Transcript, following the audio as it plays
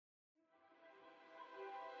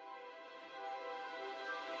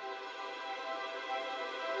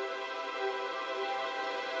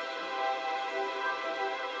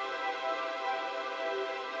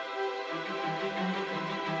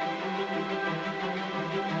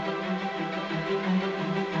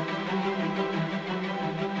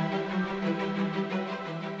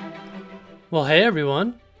Well, hey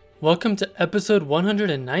everyone. Welcome to episode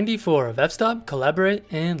 194 of F-Stop, Collaborate,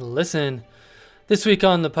 and Listen. This week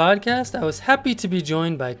on the podcast, I was happy to be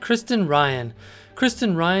joined by Kristen Ryan.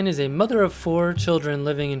 Kristen Ryan is a mother of 4 children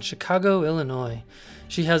living in Chicago, Illinois.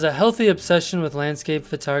 She has a healthy obsession with landscape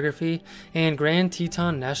photography and Grand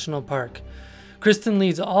Teton National Park. Kristen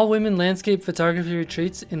leads all-women landscape photography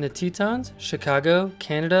retreats in the Tetons, Chicago,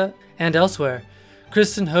 Canada, and elsewhere.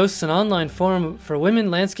 Kristen hosts an online forum for women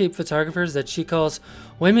landscape photographers that she calls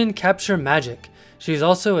Women Capture Magic. She's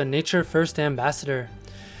also a Nature First ambassador.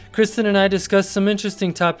 Kristen and I discussed some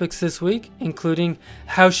interesting topics this week, including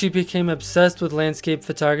how she became obsessed with landscape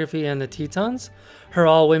photography and the Tetons, her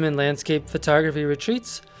all-women landscape photography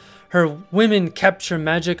retreats, her Women Capture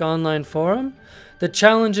Magic online forum, the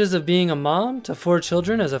challenges of being a mom to 4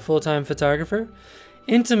 children as a full-time photographer,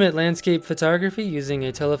 intimate landscape photography using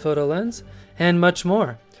a telephoto lens, and much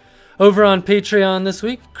more. Over on Patreon this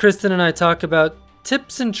week, Kristen and I talk about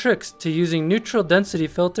tips and tricks to using neutral density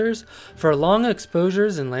filters for long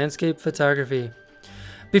exposures in landscape photography.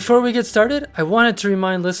 Before we get started, I wanted to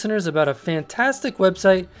remind listeners about a fantastic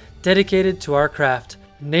website dedicated to our craft,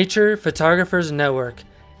 Nature Photographers Network.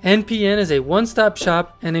 NPN is a one-stop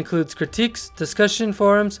shop and includes critiques, discussion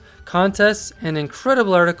forums, contests, and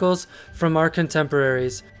incredible articles from our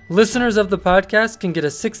contemporaries. Listeners of the podcast can get a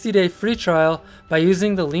 60-day free trial by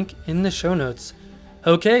using the link in the show notes.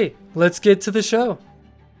 Okay, let's get to the show.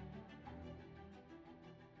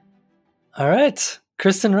 All right,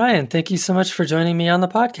 Kristen Ryan, thank you so much for joining me on the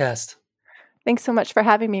podcast. Thanks so much for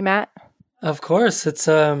having me, Matt. Of course, it's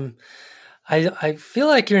I feel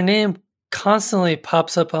like your name constantly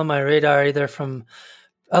pops up on my radar, either from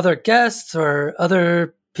other guests or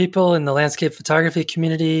other people in the landscape photography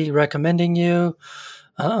community recommending you.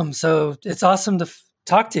 So it's awesome to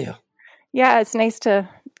talk to you. Yeah, it's nice to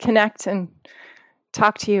connect and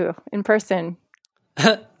talk to you in person.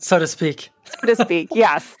 So to speak.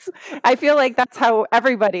 Yes. I feel like that's how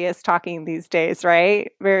everybody is talking these days,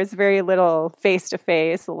 right? There's very little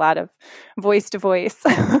face-to-face, a lot of voice-to-voice.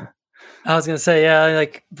 I was going to say, yeah,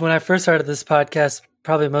 like when I first started this podcast,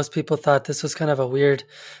 probably most people thought this was kind of a weird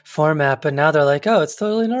format, but now they're like, oh, it's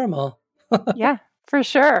totally normal. Yeah, for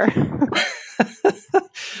sure.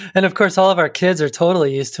 And of course, all of our kids are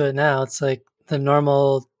totally used to it now. It's like the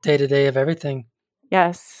normal day-to-day of everything.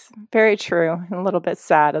 Yes, very true. And a little bit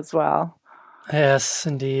sad as well. Yes,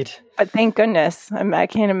 indeed. But thank goodness. I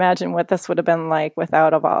can't imagine what this would have been like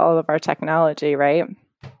without all of our technology, right?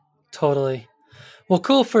 Totally. Well,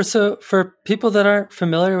 cool. For people that aren't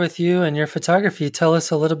familiar with you and your photography, tell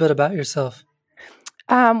us a little bit about yourself.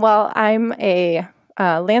 Well, I'm a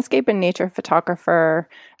landscape and nature photographer.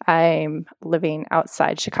 I'm living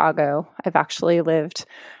outside Chicago. I've actually lived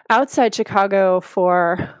outside Chicago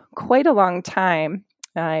for quite a long time.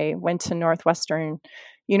 I went to Northwestern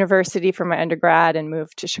University for my undergrad and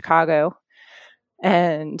moved to Chicago.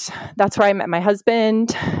 And that's where I met my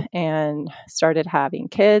husband and started having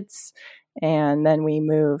kids. And then we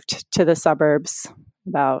moved to the suburbs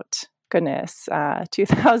about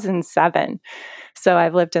 2007. So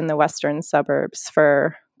I've lived in the western suburbs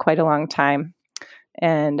for quite a long time.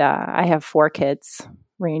 And I have 4 kids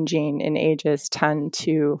ranging in ages 10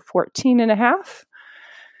 to 14 and a half.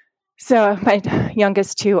 So my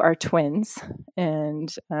youngest 2 are twins, and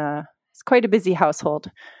it's quite a busy household,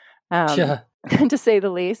 to say the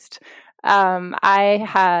least. I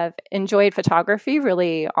have enjoyed photography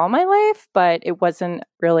really all my life, but it wasn't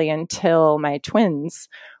really until my twins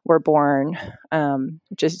were born,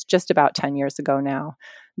 which is just about 10 years ago now,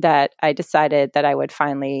 that I decided that I would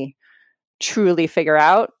finally truly figure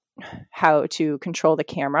out how to control the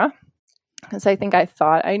camera. Because I think I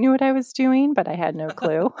thought I knew what I was doing, but I had no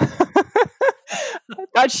clue. I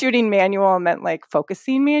thought shooting manual meant like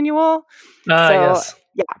focusing manual. Yes.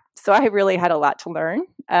 Yeah. So I really had a lot to learn.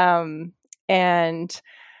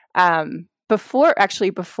 Before I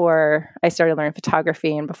started learning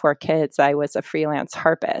photography and before kids, I was a freelance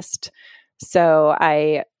harpist. So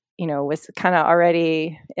I, was kind of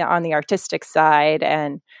already on the artistic side.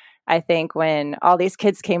 And I think when all these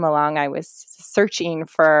kids came along, I was searching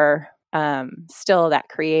for still that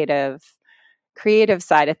creative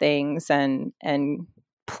side of things, and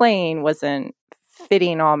playing wasn't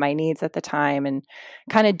fitting all my needs at the time, and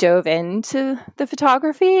kind of dove into the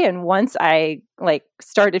photography. And once I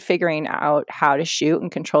started figuring out how to shoot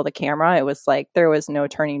and control the camera, it was like there was no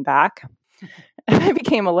turning back. And I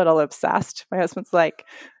became a little obsessed. My husband's like,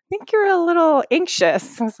 I think you're a little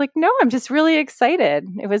anxious. I was like, no, I'm just really excited.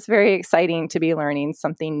 It was very exciting to be learning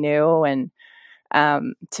something new and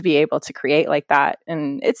to be able to create like that.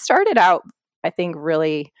 And it started out, I think,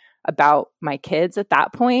 really about my kids at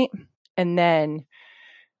that point. And then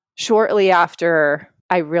shortly after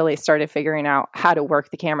I really started figuring out how to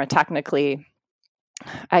work the camera technically,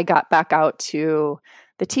 I got back out to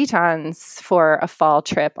the Tetons for a fall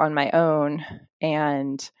trip on my own.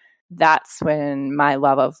 And that's when my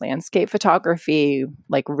love of landscape photography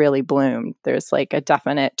like really bloomed. There's like a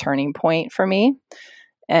definite turning point for me.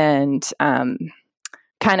 And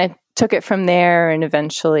kind of took it from there and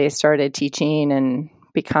eventually started teaching and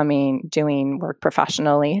doing work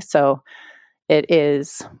professionally. So it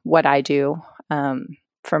is what I do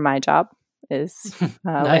for my job is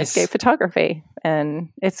Nice. landscape photography. And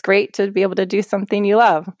it's great to be able to do something you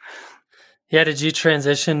love. Yeah, did you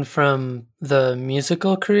transition from the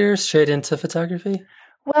musical career straight into photography?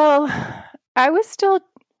 Well, I was still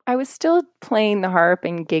playing the harp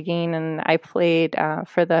and gigging, and I played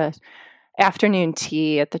for the afternoon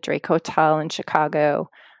tea at the Drake Hotel in Chicago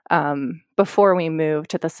before we moved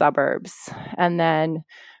to the suburbs. And then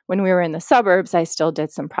when we were in the suburbs, I still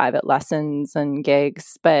did some private lessons and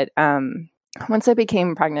gigs. But once I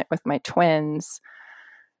became pregnant with my twins,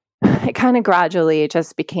 it kind of gradually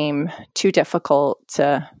just became too difficult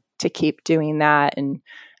to keep doing that. And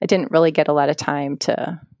I didn't really get a lot of time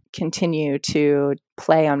to continue to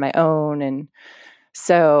play on my own. And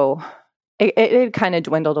so it kind of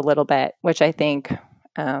dwindled a little bit, which I think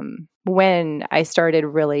when I started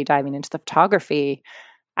really diving into the photography,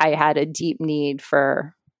 I had a deep need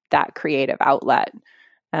for that creative outlet.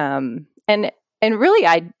 And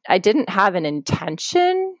really, I didn't have an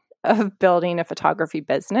intention of building a photography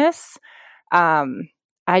business.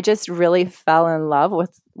 I just really fell in love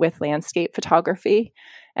with landscape photography.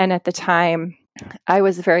 And at the time, I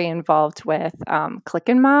was very involved with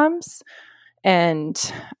Clickin' Moms. And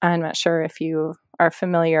I'm not sure if you are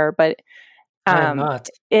familiar, but I'm not.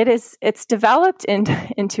 it's developed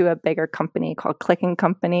into a bigger company called Clickin'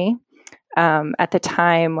 Company. At the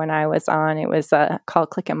time when I was on, it was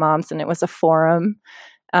called Clickin' Moms, and it was a forum.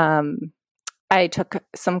 I took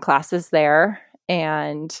some classes there,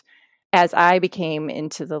 and as I became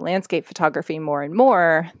into the landscape photography more and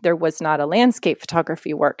more, there was not a landscape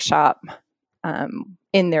photography workshop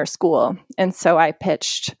in their school. And so I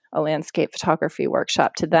pitched a landscape photography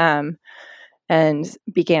workshop to them and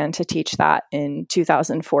began to teach that in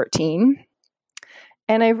 2014.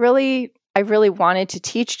 And I really wanted to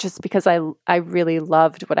teach just because I really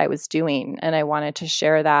loved what I was doing. And I wanted to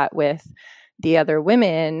share that with the other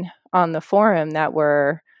women on the forum that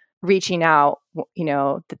were reaching out,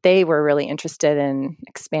 that they were really interested in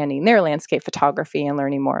expanding their landscape photography and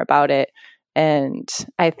learning more about it. And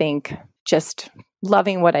I think just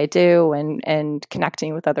loving what I do and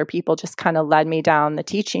connecting with other people just kind of led me down the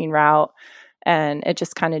teaching route, and it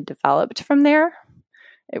just kind of developed from there.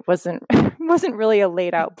 It wasn't really a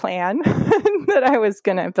laid out plan that I was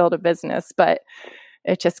going to build a business, but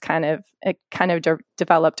it just kind of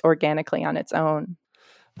developed organically on its own.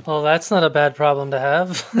 Well, that's not a bad problem to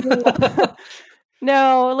have.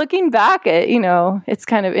 No, looking back at, it's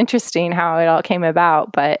kind of interesting how it all came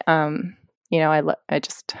about, but I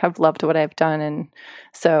just have loved what I've done. And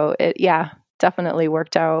so it, definitely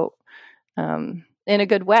worked out in a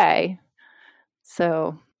good way.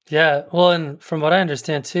 So. Yeah. Well, and from what I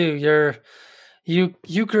understand too,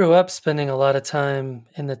 you grew up spending a lot of time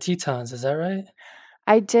in the Tetons. Is that right?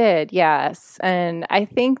 I did. Yes. And I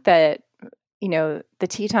think that, the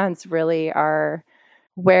Tetons really are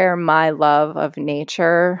where my love of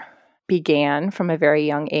nature began from a very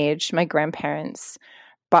young age. My grandparents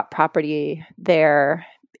bought property there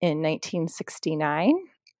in 1969.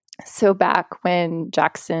 So back when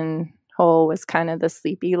Jackson Hole was kind of the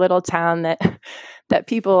sleepy little town that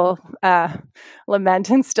people lament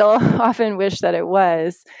and still often wish that it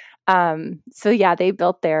was. So they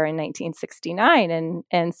built there in 1969,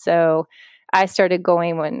 and so I started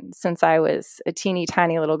going since I was a teeny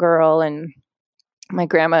tiny little girl, and my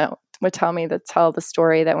grandma would tell the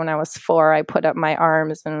story that when I was 4, I put up my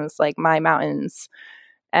arms and it was like my mountains.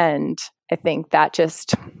 And I think that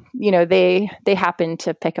just, they happened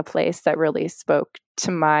to pick a place that really spoke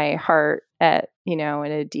to my heart at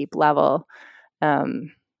a deep level.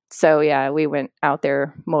 We went out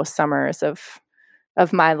there most summers of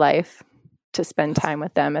my life to spend time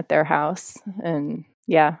with them at their house. And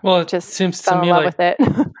it just seems fell to me in love like with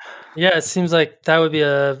it. Yeah, it seems like that would be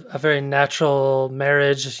a very natural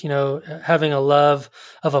marriage, having a love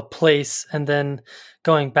of a place and then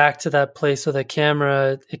going back to that place with a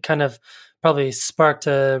camera. It kind of probably sparked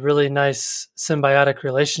a really nice symbiotic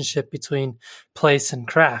relationship between place and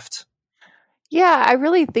craft. Yeah, I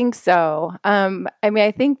really think so.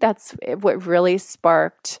 I think that's what really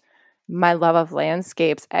sparked my love of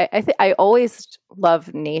landscapes. I always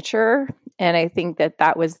loved nature, And I think that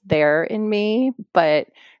that was there in me. But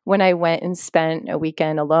when I went and spent a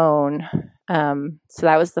weekend alone, so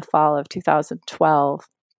that was the fall of 2012.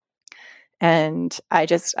 And I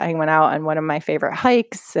went out on one of my favorite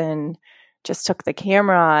hikes and just took the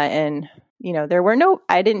camera, and,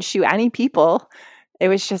 I didn't shoot any people. It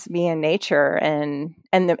was just me and nature and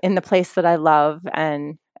in the place that I love.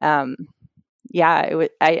 And,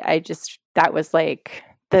 that was like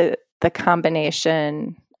the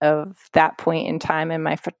combination of that point in time in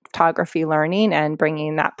my photography learning and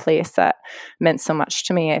bringing that place that meant so much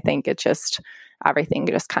to me. I think everything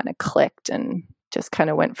just kind of clicked and just kind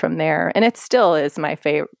of went from there. And it still is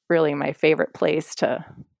really my favorite place to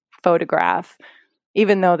photograph,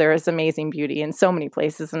 even though there is amazing beauty in so many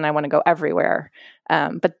places and I want to go everywhere.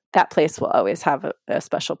 But that place will always have a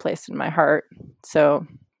special place in my heart. So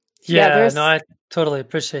I totally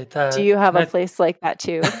appreciate that. Do you have a place like that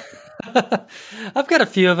too? I've got a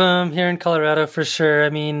few of them here in Colorado for sure. I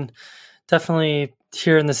mean, definitely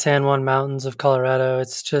here in the San Juan Mountains of Colorado.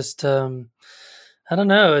 It's just, I don't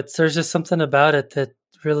know. There's just something about it that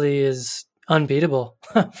really is unbeatable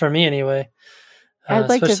for me anyway. I'd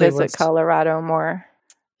like to visit Colorado more.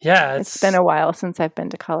 Yeah. It's been a while since I've been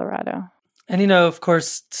to Colorado. And, of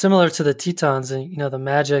course, similar to the Tetons, the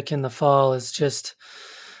magic in the fall is just,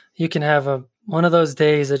 you can have one of those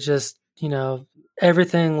days that just,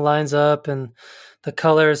 everything lines up and the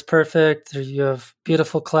color is perfect. You have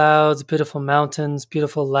beautiful clouds, beautiful mountains,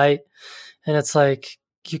 beautiful light. And it's like,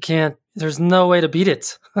 there's no way to beat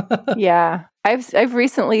it. Yeah. I've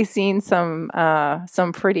recently seen some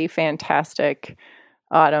pretty fantastic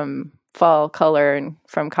autumn fall color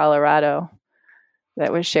from Colorado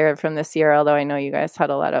that was shared from this year, although I know you guys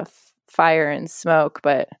had a lot of fire and smoke,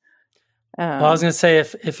 but well, I was going to say,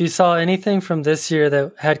 if you saw anything from this year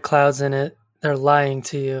that had clouds in it, they're lying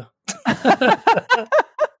to you.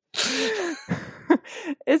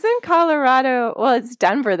 Isn't Colorado, well, it's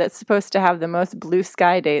Denver that's supposed to have the most blue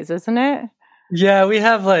sky days, isn't it? Yeah, we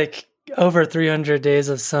have like over 300 days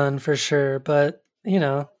of sun for sure. But,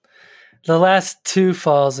 the last two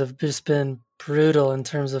falls have just been brutal in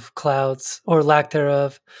terms of clouds or lack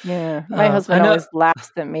thereof. Yeah, my husband always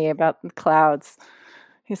laughs at me about the clouds.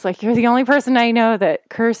 He's like, you're the only person I know that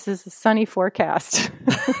curses a sunny forecast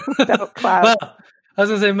without clouds. Well, I was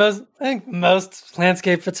going to say, I think most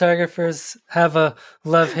landscape photographers have a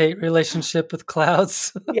love-hate relationship with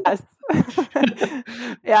clouds. Yes.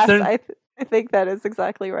 Yes, I think that is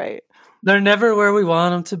exactly right. They're never where we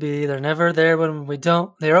want them to be. They're never there when we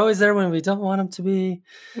don't. They're always there when we don't want them to be.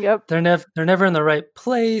 Yep. They're never in the right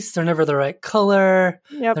place. They're never the right color.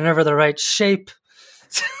 Yep. They're never the right shape.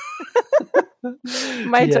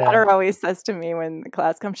 My daughter always says to me when the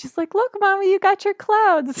clouds come, she's like, look, Mommy, you got your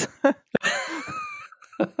clouds.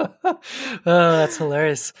 Oh, that's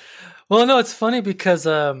hilarious. Well, no, it's funny because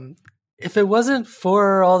if it wasn't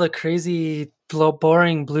for all the crazy,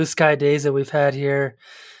 boring blue sky days that we've had here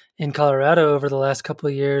in Colorado over the last couple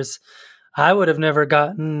of years, I would have never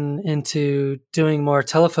gotten into doing more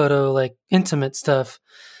telephoto, like intimate stuff.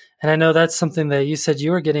 And I know that's something that you said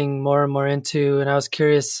you were getting more and more into. And I was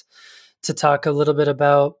curious to talk a little bit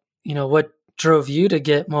about, what drove you to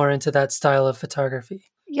get more into that style of photography.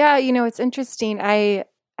 Yeah, it's interesting. I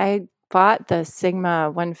bought the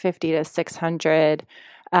Sigma 150 to 600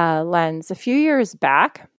 lens a few years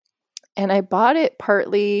back, and I bought it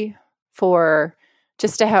partly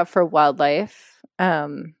just to have for wildlife.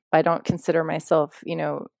 I don't consider myself,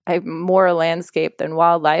 I'm more landscape than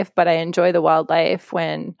wildlife, but I enjoy the wildlife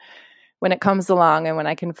when it comes along and when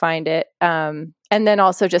I can find it. And then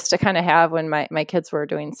also just to kind of have when my kids were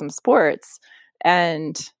doing some sports.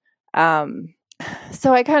 And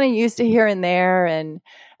so I kind of used it here and there. And,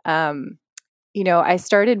 I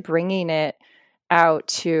started bringing it out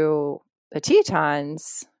to the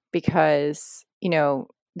Tetons because,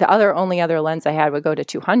 the only other lens I had would go to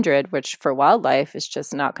 200, which for wildlife is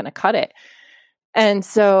just not going to cut it. And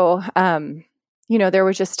so, there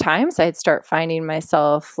were just times I'd start finding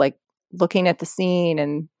myself like looking at the scene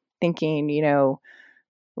and thinking,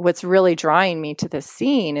 what's really drawing me to this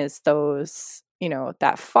scene is those,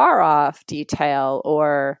 that far off detail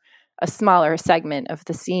or a smaller segment of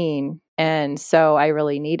the scene. And so I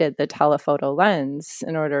really needed the telephoto lens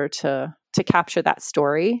in order to capture that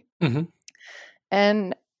story. Mm-hmm.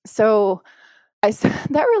 And so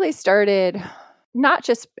that really started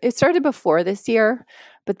it started before this year,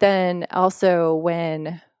 but then also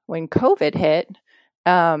when COVID hit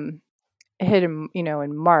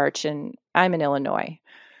in March, and I'm in Illinois.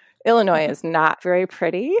 Illinois is not very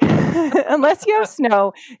pretty. Unless you have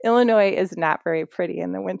snow, Illinois is not very pretty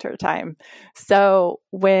in the wintertime. So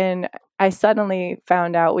when I suddenly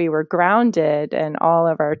found out we were grounded and all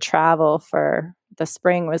of our travel for the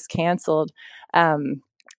spring was canceled,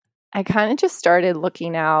 I kind of just started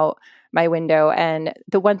looking out my window. And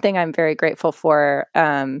the one thing I'm very grateful for,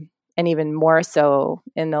 and even more so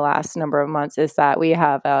in the last number of months, is that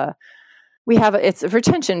it's a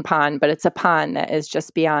retention pond, but it's a pond that is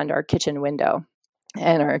just beyond our kitchen window,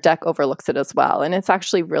 and our deck overlooks it as well. And it's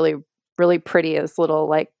actually really, really pretty, this little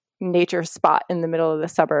like nature spot in the middle of the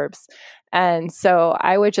suburbs. And so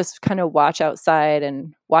I would just kind of watch outside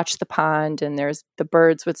and watch the pond, and the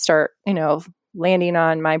birds would start, landing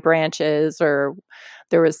on my branches, or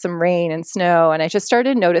there was some rain and snow. And I just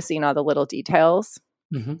started noticing all the little details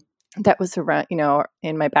that was around,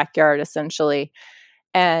 in my backyard essentially.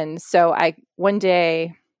 And so one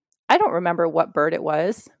day, I don't remember what bird it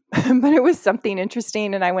was, but it was something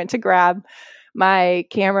interesting. And I went to grab my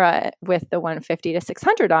camera with the 150 to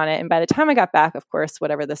 600 on it. And by the time I got back, of course,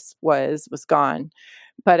 whatever this was gone.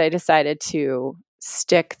 But I decided to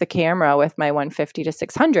stick the camera with my 150 to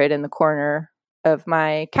 600 in the corner of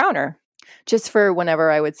my counter, just for whenever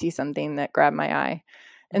I would see something that grabbed my eye.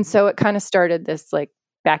 And so it kind of started this like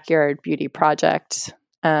backyard beauty project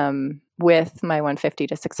with my 150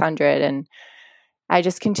 to 600. And I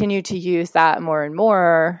just continued to use that more and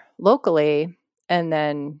more locally. And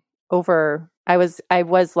then I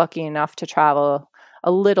was lucky enough to travel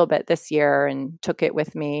a little bit this year and took it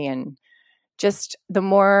with me. And just the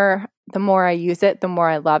more I use it, the more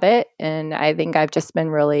I love it. And I think I've just been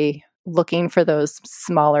really looking for those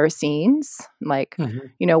smaller scenes, like,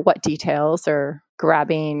 what details are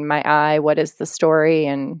grabbing my eye, what is the story,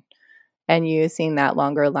 and using that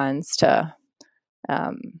longer lens to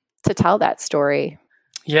tell that story.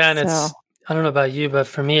 Yeah. And I don't know about you, but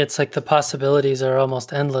for me, it's like the possibilities are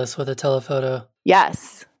almost endless with a telephoto.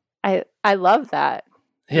 Yes. I love that.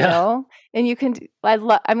 Yeah. And you can, I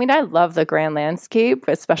love the grand landscape,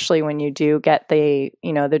 especially when you do get the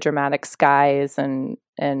dramatic skies and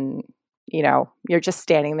you're just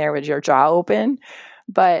standing there with your jaw open.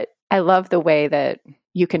 But I love the way that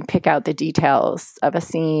you can pick out the details of a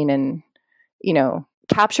scene and,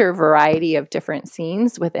 capture a variety of different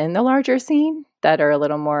scenes within the larger scene that are a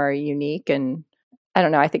little more unique. And I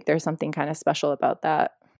don't know, I think there's something kind of special about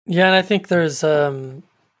that. Yeah. And I think there's an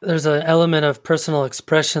element of personal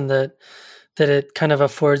expression that it kind of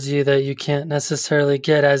affords you that you can't necessarily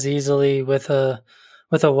get as easily with a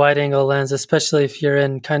wide angle lens, especially if you're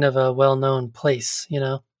in kind of a well-known place,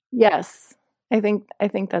 Yes. I think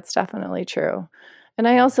that's definitely true. And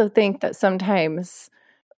I also think that sometimes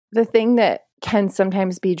the thing that can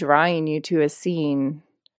sometimes be drawing you to a scene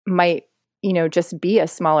might, just be a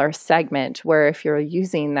smaller segment, where if you're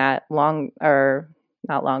using that wider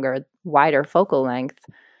focal length,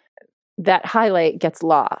 that highlight gets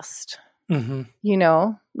lost.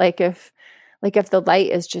 Like if the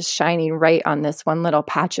light is just shining right on this one little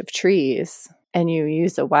patch of trees and you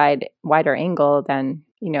use a wider angle, then,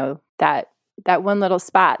 that one little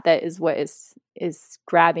spot that is what is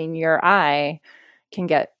grabbing your eye can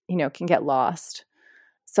get lost.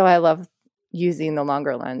 So I love using the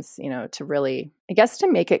longer lens, to really, I guess,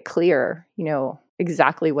 to make it clear,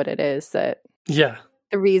 exactly what it is that. Yeah.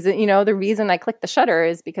 The reason I click the shutter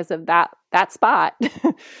is because of that spot.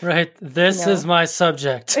 Right. This is my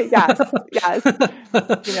subject. Yes.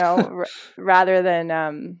 Rather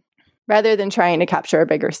than trying to capture a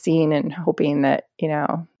bigger scene and hoping that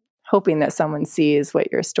someone sees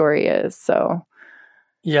what your story is. So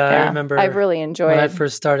yeah, I remember I've really enjoyed when I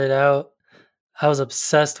first started out, I was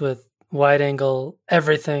obsessed with wide angle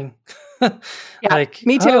everything. Yeah,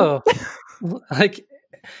 me too. Like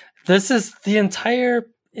this is the entire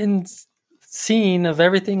scene of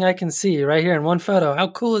everything I can see right here in one photo. How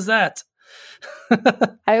cool is that?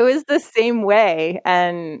 I was the same way,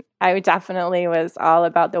 and I definitely was all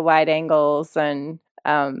about the wide angles, and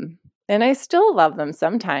I still love them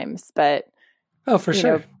sometimes. But for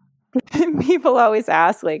sure, people always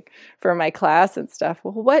ask, like for my class and stuff,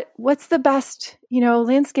 well, what's the best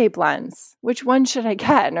landscape lens? Which one should I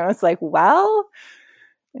get? And I was like, well,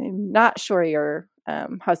 I'm not sure your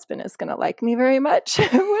husband is going to like me very much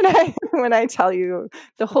when I tell you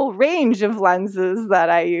the whole range of lenses that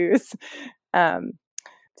I use.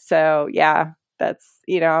 So yeah, that's,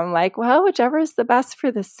 I'm like, well, whichever is the best for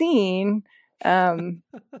the scene. I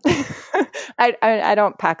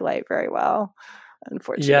don't pack light very well,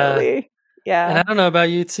 unfortunately. Yeah. And I don't know about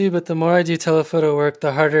you too, but the more I do telephoto work,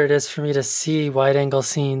 the harder it is for me to see wide angle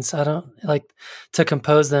scenes. I don't like to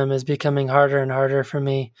compose them is becoming harder and harder for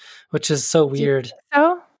me, which is so weird.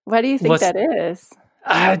 So What do you think What's that is?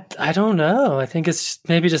 I don't know. I think it's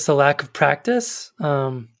maybe just a lack of practice,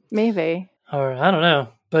 Maybe. or I don't know.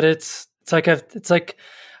 But it's like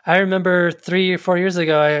I remember 3 or 4 years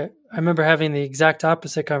ago. I remember having the exact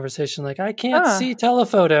opposite conversation. Like I can't see Huh.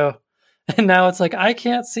 telephoto, and now it's like I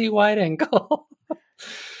can't see wide angle.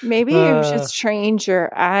 Maybe you've uh, just trained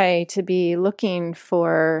your eye to be looking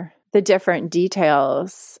for the different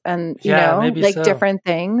details and, yeah, maybe like so. different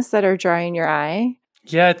things that are drawing your eye.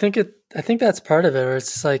 Yeah, I think that's part of it. Or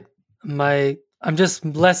it's just like I'm just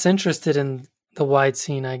less interested in the wide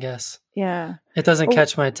scene. I guess Yeah. it doesn't Well,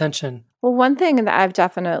 catch my attention. well, one thing that I've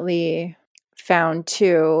definitely found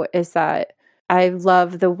too is that I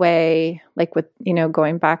love the way, like with,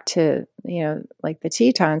 going back to, like the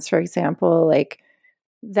Tetons, for example, like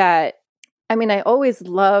that. I mean, I always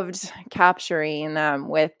loved capturing them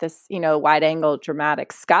with this, wide angle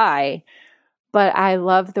dramatic sky, but I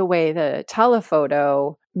love the way the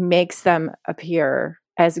telephoto makes them appear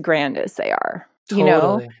as grand as they are.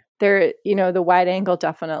 Totally. They're, the wide angle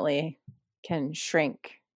definitely can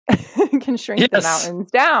shrink can shrink the Yes.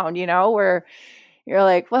 mountains down, where you're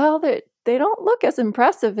like, well, they don't look as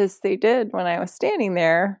impressive as they did when I was standing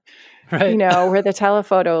there, Right. where the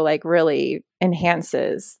telephoto like really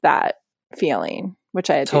enhances that feeling, which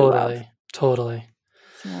I do love. Totally. Totally.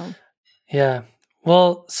 So, Yeah.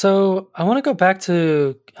 Well, so I want to go back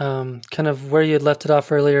to kind of where you had left it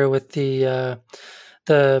off earlier with the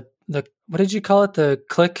what did you call it? The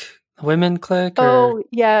click, women click, or oh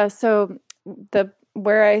yeah. So the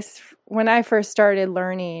where when I first started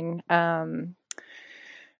learning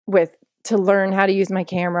with to learn how to use my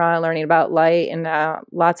camera, learning about light and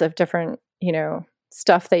lots of different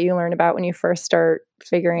stuff that you learn about when you first start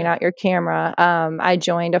figuring yeah, out your camera. I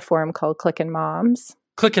joined a forum called Clickin' Moms.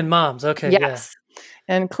 clicking moms. Okay. Yeah. Yes,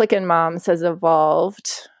 and Clickin' Moms has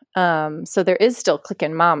evolved. So there is still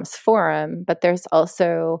Clickin' Moms forum, but there's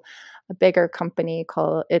also a bigger company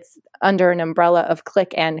called it's under an umbrella of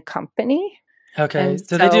Click and Company. Okay. And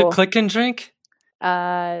Do they do so click and drink?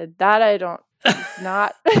 that I don't is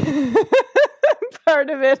not part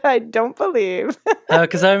of it. I don't believe.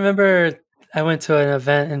 Because I remember I went to an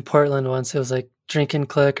event in Portland once. It was like drink and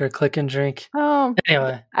click or click and drink. Oh,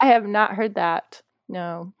 Anyway. I have not heard that.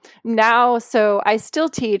 No. Now, so I still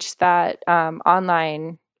teach that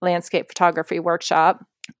online landscape photography workshop,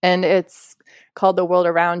 and it's called The World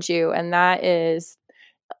Around You. And that is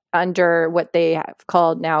under what they have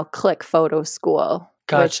called now Click Photo School,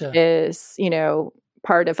 which Gotcha. is,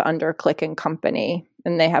 part of under Click and Company.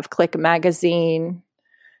 And they have Click Magazine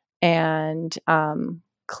and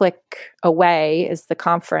Click Away is the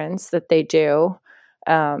conference that they do.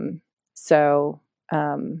 So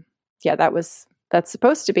yeah, that's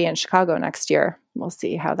supposed to be in Chicago next year. We'll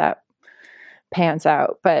see how that pans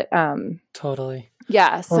out. But Totally.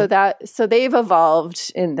 yeah, Well, so they've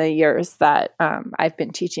evolved in the years that I've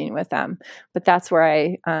been teaching with them. But that's where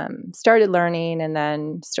I started learning and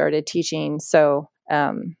then started teaching. So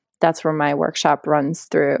that's where my workshop runs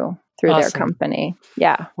through their awesome. company.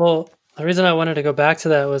 Yeah. Well, the reason I wanted to go back to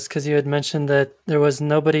that was because you had mentioned that there was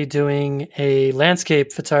nobody doing a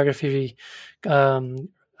landscape photography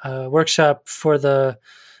workshop for the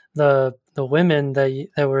women that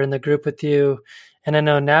were in the group with you, and I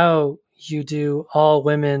know now you do all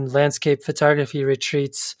women landscape photography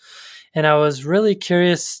retreats, and I was really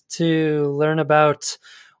curious to learn about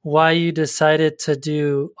why you decided to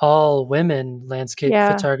do all women landscape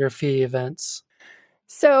Yeah. photography events.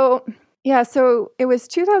 So, yeah, so it was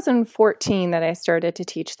 2014 that I started to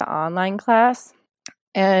teach the online class.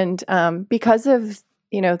 And because of,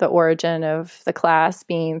 the origin of the class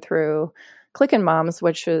being through Clickin' Moms,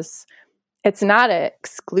 which was, it's not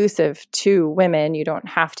exclusive to women. You don't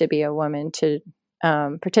have to be a woman to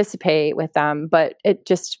participate with them, but it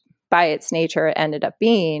just, by its nature, it ended up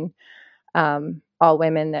being all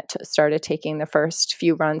women that started taking the first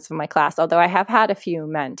few runs of my class, although I have had a few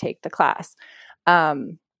men take the class.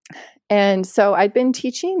 And so I'd been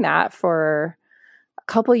teaching that for a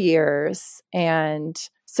couple years. And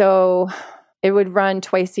so it would run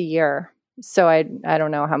twice a year. So I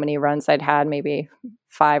don't know how many runs I'd had, maybe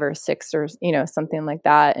 5 or 6 or, something like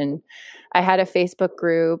that. And I had a Facebook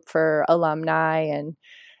group for alumni, and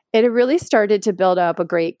it really started to build up a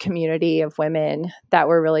great community of women that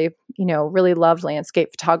were really, really loved landscape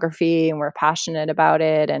photography and were passionate about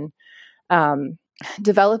it. And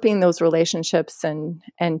developing those relationships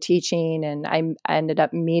and teaching. And I ended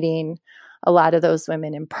up meeting a lot of those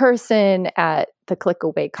women in person at the Click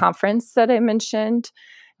Away conference that I mentioned.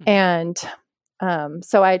 And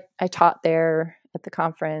so I taught there at the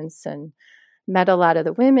conference and met a lot of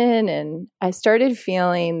the women. And I started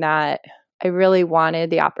feeling that I really wanted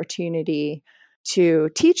the opportunity to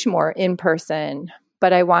teach more in person,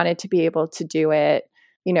 but I wanted to be able to do it,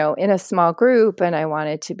 in a small group. And I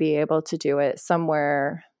wanted to be able to do it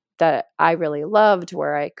somewhere that I really loved,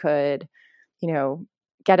 where I could,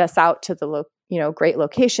 get us out to the, great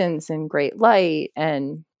locations and great light.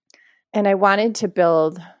 And I wanted to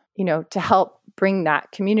build, to help bring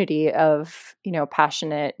that community of,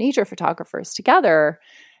 passionate nature photographers together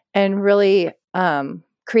and really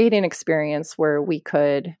create an experience where we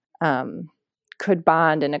could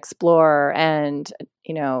bond and explore and,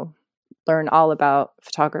 learn all about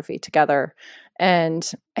photography together. And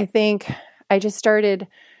I think I just started,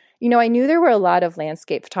 I knew there were a lot of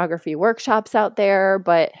landscape photography workshops out there,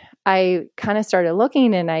 but I kind of started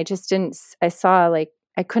looking and I saw like,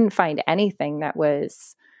 I couldn't find anything that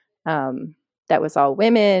was all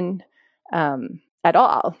women at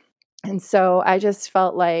all. And so I just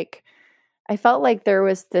felt like there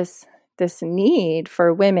was this need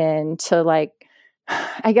for women to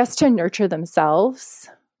to nurture themselves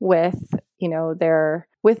with,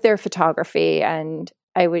 their photography. And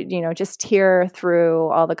I would, just hear through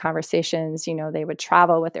all the conversations, they would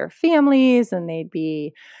travel with their families and they'd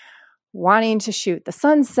be wanting to shoot the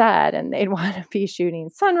sunset and they'd want to be shooting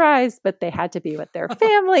sunrise, but they had to be with their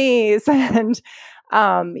families and,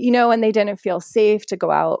 and they didn't feel safe to go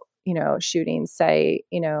out, shooting, say,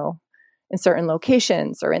 in certain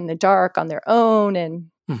locations or in the dark on their own. And,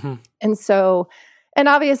 and so, and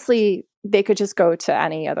obviously they could just go to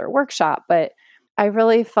any other workshop, but I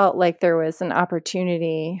really felt like there was an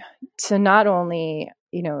opportunity to not only,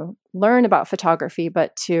 learn about photography,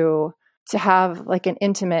 but to have like an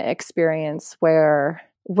intimate experience where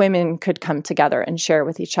women could come together and share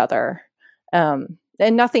with each other. And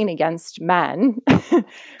nothing against men,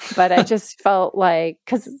 but I just felt like,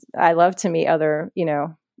 because I love to meet other,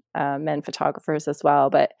 men photographers as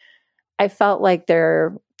well, but I felt like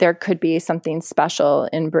there could be something special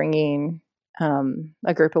in bringing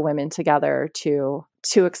a group of women together to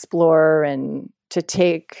explore and to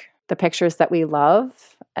take the pictures that we love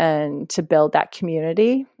and to build that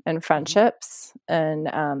community and friendships.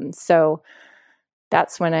 And so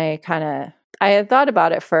that's when I had thought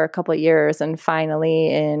about it for a couple of years, and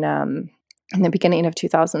finally in the beginning of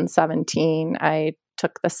 2017, I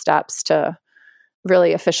took the steps to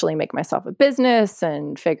really officially make myself a business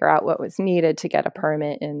and figure out what was needed to get a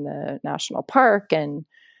permit in the national park, and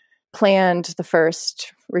planned the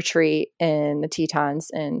first retreat in the Tetons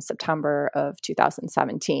in September of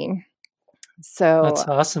 2017. So that's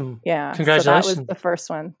awesome. Yeah. Congratulations. So that was the first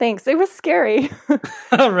one. Thanks. It was scary.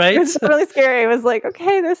 Right. It was really scary. It was like,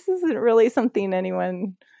 okay, this isn't really something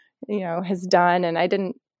anyone, has done. And I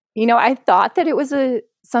didn't, I thought that it was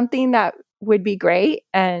something that would be great.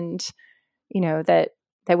 And, that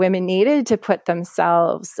women needed to put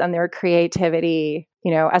themselves and their creativity,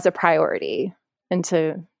 as a priority and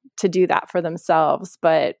to do that for themselves.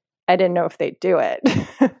 But I didn't know if they'd do it.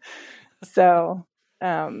 So,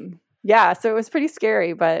 so it was pretty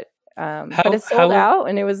scary, but it sold out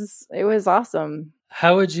and it was awesome.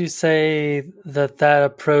 How would you say that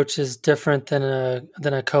approach is different than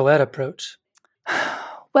a co-ed approach?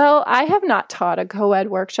 Well, I have not taught a co-ed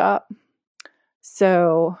workshop,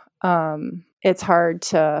 so it's hard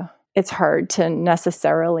to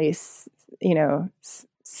necessarily,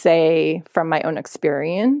 say from my own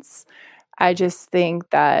experience. I just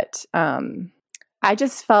think that I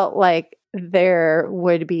just felt like there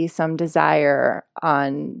would be some desire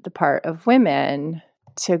on the part of women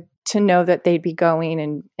to know that they'd be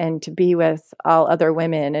going and to be with all other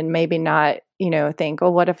women, and maybe not, think,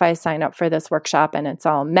 oh, what if I sign up for this workshop and it's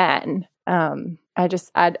all men? I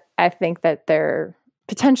think that there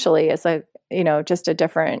potentially is just a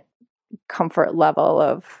different comfort level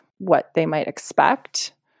of what they might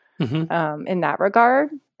expect in that regard.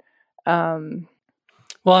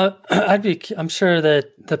 Well, I'm sure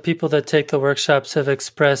that the people that take the workshops have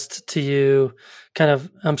expressed to you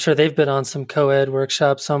I'm sure they've been on some co-ed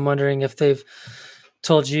workshops. So I'm wondering if they've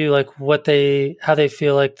told you like how they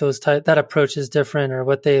feel like that approach is different, or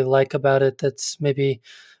what they like about it that's maybe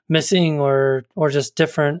missing or just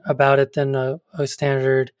different about it than a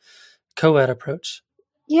standard co-ed approach.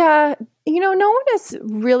 Yeah. No one has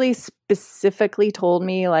really specifically told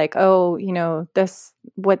me like, oh,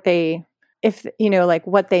 what they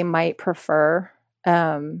might prefer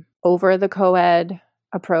over the co-ed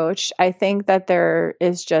approach. I think that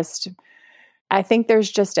there's just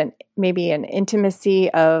maybe an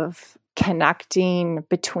intimacy of connecting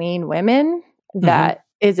between women that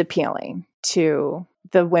is appealing to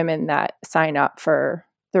the women that sign up for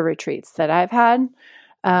the retreats that I've had.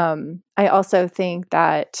 I also think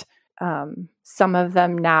that some of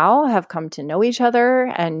them now have come to know each other,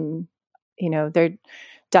 and there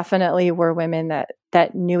definitely were women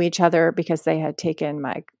that knew each other because they had taken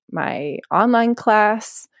my online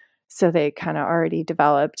class, so they kind of already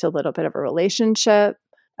developed a little bit of a relationship.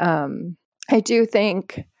 I do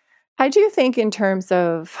think in terms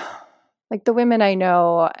of like the women I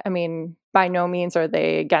know, I mean, by no means are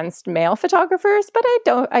they against male photographers, but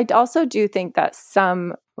I also do think that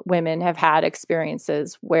some women have had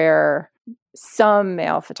experiences where some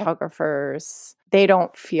male photographers, they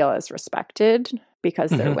don't feel as respected because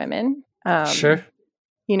they're women. Sure.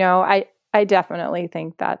 I definitely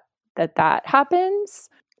think that happens.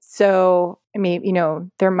 So, I mean,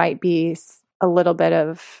 there might be a little bit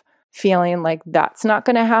of feeling like that's not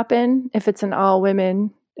going to happen if it's an all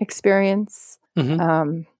women experience.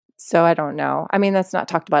 So I don't know. I mean, that's not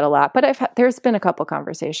talked about a lot, but there's been a couple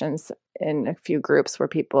conversations in a few groups where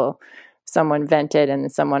someone vented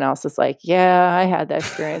and someone else is like, yeah, I had that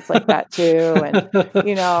experience like that too. And,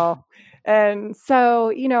 and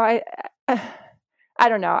so, I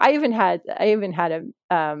don't know.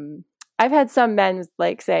 I've had some men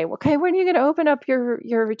like say, okay, when are you going to open up your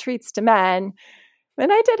retreats to men?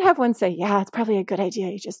 And I did have one say, yeah, it's probably a good idea.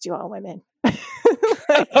 You just do all women.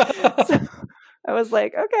 So I was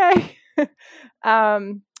like, okay. So I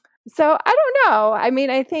don't know. I mean,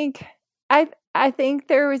 I think I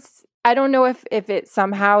don't know if it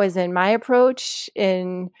somehow is in my approach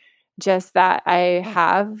in just that I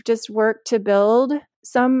have just worked to build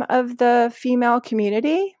some of the female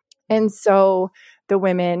community. And so the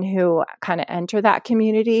women who kind of enter that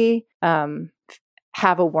community,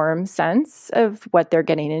 have a warm sense of what they're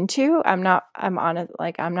getting into. I'm not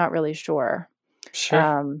really sure.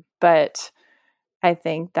 Sure. But I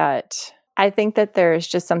think that there's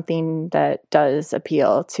just something that does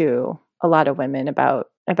appeal to a lot of women about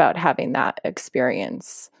having that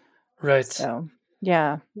experience. Right. So,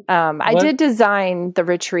 yeah. I did design the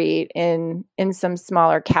retreat in some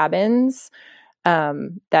smaller cabins,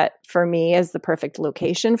 that for me is the perfect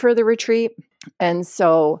location for the retreat. And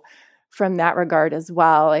so from that regard as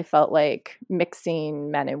well, I felt like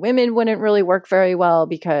mixing men and women wouldn't really work very well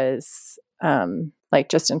because, like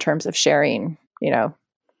just in terms of sharing,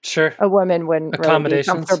 sure, a woman wouldn't really be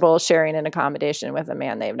comfortable sharing an accommodation with a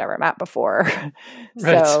man they've never met before.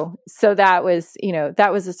 Right. So that was,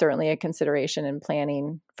 certainly a consideration in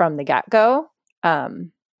planning from the get-go.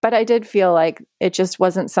 But I did feel like it just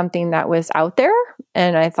wasn't something that was out there,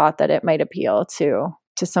 and I thought that it might appeal to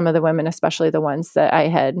some of the women, especially the ones that I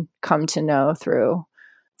had come to know through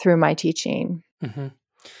my teaching.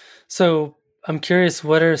 So I'm curious,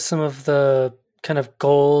 what are some of the kind of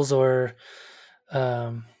goals or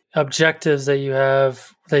objectives that you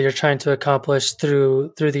have that you're trying to accomplish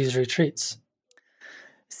through these retreats?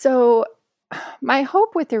 So my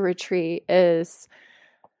hope with the retreat is,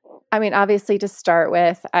 I mean, obviously to start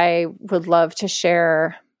with, I would love to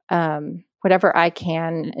share whatever I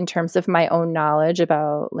can in terms of my own knowledge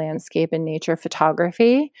about landscape and nature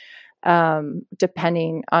photography,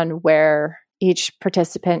 depending on where each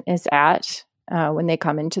participant is at when they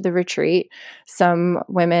come into the retreat. Some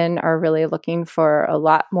women are really looking for a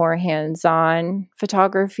lot more hands-on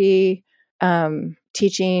photography,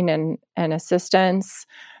 teaching and assistance.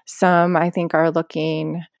 Some, I think, are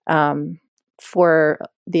looking for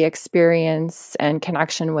the experience and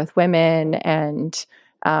connection with women and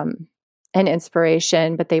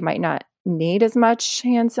inspiration, but they might not need as much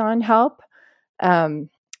hands-on help. And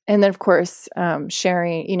then, of course,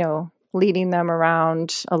 sharing, leading them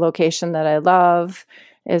around a location that I love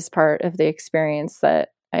is part of the experience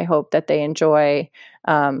that I hope that they enjoy,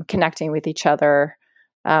 connecting with each other.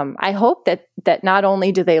 I hope that not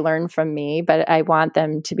only do they learn from me, but I want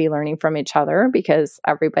them to be learning from each other, because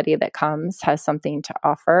everybody that comes has something to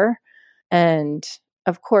offer. And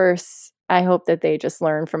of course, I hope that they just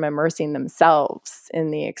learn from immersing themselves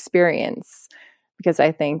in the experience, because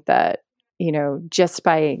I think that, just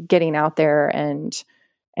by getting out there and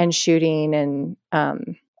shooting and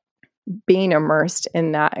being immersed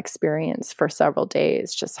in that experience for several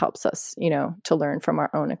days just helps us, to learn from our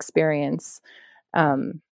own experience.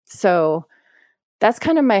 So that's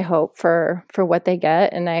kind of my hope for what they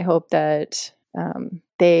get. And I hope that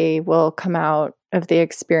they will come out of the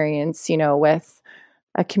experience, with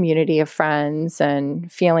a community of friends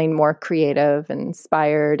and feeling more creative and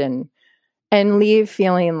inspired, and leave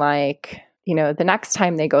feeling like, the next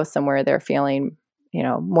time they go somewhere, they're feeling,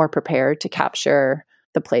 more prepared to capture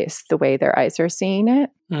the place the way their eyes are seeing it.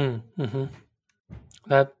 Mm-hmm.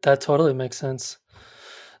 That totally makes sense.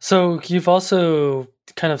 So you've also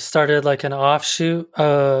kind of started like an offshoot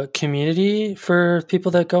community for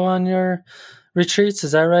people that go on your retreats.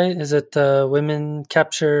 Is that right? Is it Women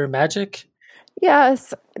Capture Magic?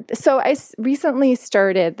 Yes. So recently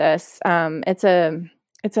started this. It's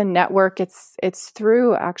a network. It's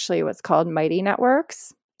through actually what's called Mighty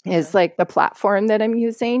Networks is like the platform that I'm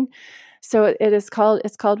using. So it's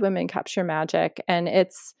called Women Capture Magic, and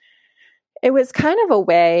it was kind of a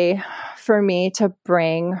way for me to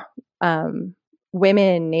bring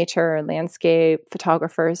women, nature, landscape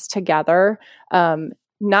photographers together.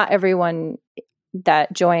 Not everyone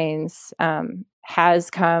that joins has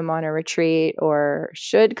come on a retreat or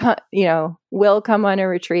should come, will come on a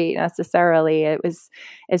retreat necessarily.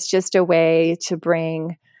 It's just a way to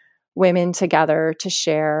bring women together to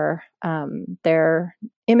share their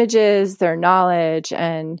images, their knowledge,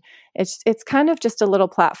 and it's kind of just a little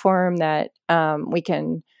platform that we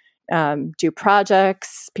can do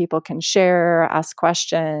projects. People can share, ask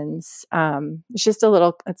questions.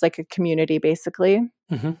 It's like a community basically.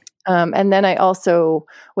 Mm-hmm. And then I also,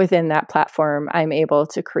 within that platform, I'm able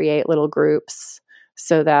to create little groups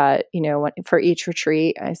so that, for each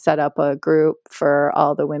retreat, I set up a group for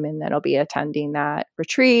all the women that'll be attending that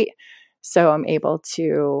retreat. So I'm able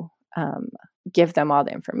to give them all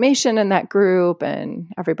the information in that group,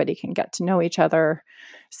 and everybody can get to know each other.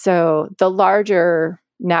 So the larger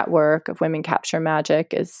network of Women Capture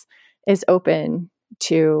Magic is open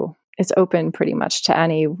pretty much to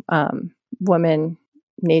any woman,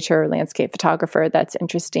 nature, landscape photographer that's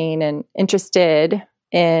interested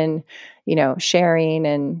in, sharing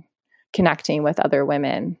and connecting with other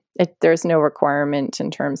women. There's no requirement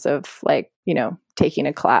in terms of taking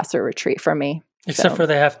a class or retreat from me. Except for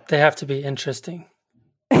they have to be interesting.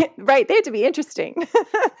 Right. They have to be interesting.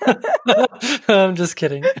 I'm just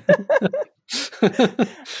kidding.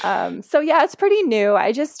 So yeah, it's pretty new.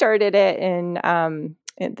 I just started it in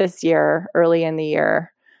this year, early in the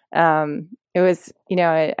year. It was,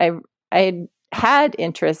 I had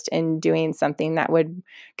interest in doing something that would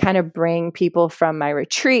kind of bring people from my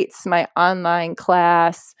retreats, my online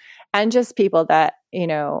class, and just people that,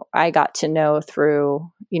 I got to know through,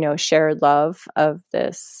 shared love of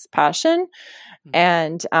this passion.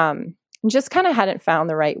 And just kind of hadn't found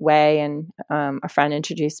the right way. And a friend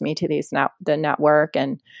introduced me to the network,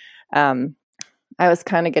 and I was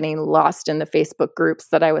kind of getting lost in the Facebook groups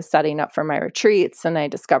that I was setting up for my retreats. And I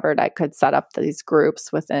discovered I could set up these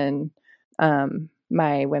groups within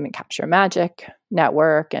my Women Capture Magic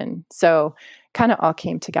network. And so kind of all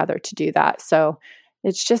came together to do that. So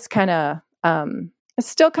it's just kind of, it's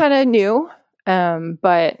still kind of new,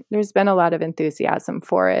 but there's been a lot of enthusiasm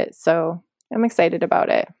for it. So I'm excited about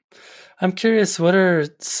it. I'm curious, what are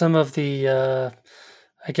some of the,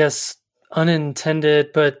 I guess,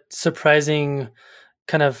 unintended but surprising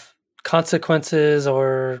kind of consequences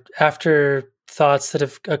or afterthoughts that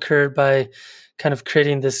have occurred by kind of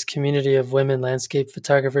creating this community of women landscape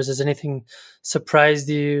photographers? Has anything surprised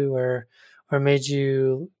you or made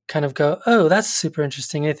you kind of go, oh, that's super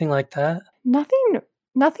interesting? Anything like that? Nothing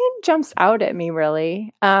jumps out at me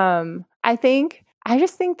really. I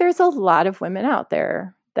just think there's a lot of women out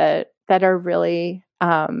there that are really,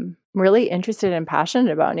 really interested and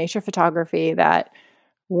passionate about nature photography, that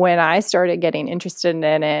when I started getting interested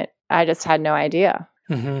in it, I just had no idea.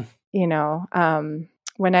 Mm-hmm.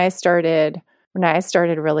 When I started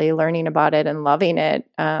really learning about it and loving it,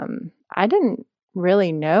 I didn't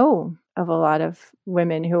really know of a lot of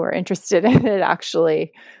women who were interested in it,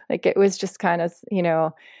 actually. Like, it was just kind of,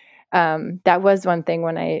 that was one thing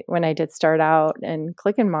when I did start out in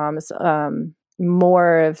Clickin' Moms.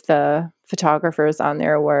 More of the photographers on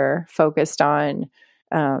there were focused on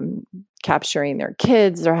capturing their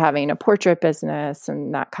kids or having a portrait business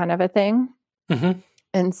and that kind of a thing. Mm-hmm.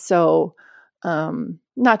 And so,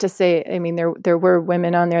 not to say, I mean, there were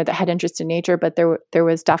women on there that had interest in nature, but there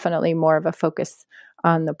was definitely more of a focus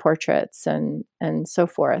on the portraits and so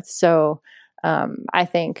forth. So, I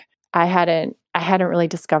think I hadn't really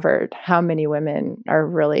discovered how many women are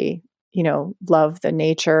really, love the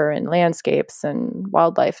nature and landscapes and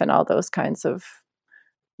wildlife and all those kinds of,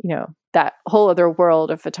 that whole other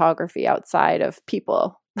world of photography outside of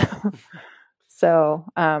people. So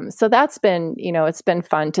that's been, it's been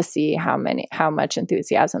fun to see how much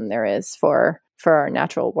enthusiasm there is for our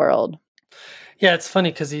natural world. Yeah, it's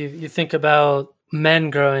funny because you think about men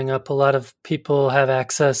growing up, a lot of people have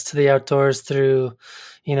access to the outdoors through,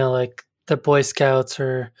 like the Boy Scouts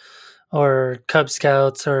or Cub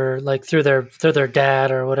Scouts, or like through their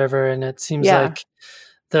dad or whatever. And it seems like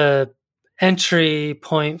the entry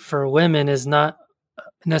point for women is not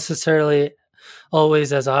necessarily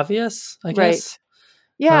always as obvious, I guess. Right.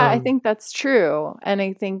 Yeah, I think that's true. And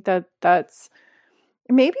I think that's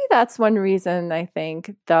one reason I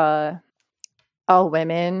think the all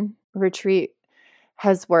women retreat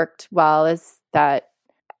has worked well is that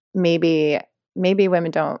maybe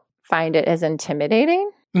women don't find it as intimidating,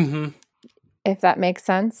 if that makes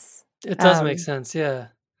sense. It does make sense, yeah.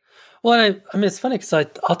 Well, I mean, it's funny because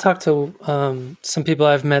I'll talk to some people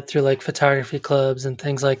I've met through like photography clubs and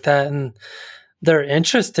things like that, and they're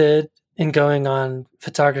interested in going on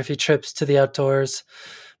photography trips to the outdoors,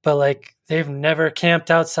 but like they've never camped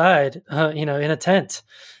outside, in a tent.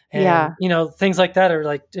 And, things like that are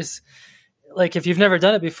like, just like, if you've never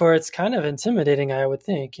done it before, it's kind of intimidating, I would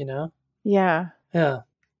think, Yeah. Yeah.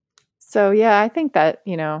 So, yeah, I think that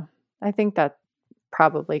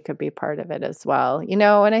probably could be part of it as well,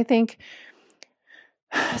 and I think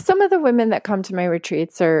some of the women that come to my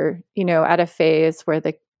retreats are, at a phase where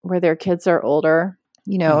their kids are older,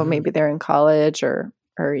 maybe they're in college or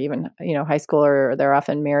even, high school, or they're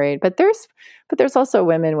often married, but there's also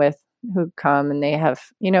women who come and they have,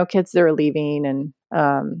 kids that are leaving. And,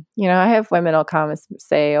 I have women who'll come and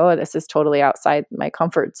say, oh, this is totally outside my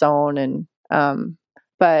comfort zone. And,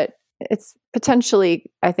 but it's potentially,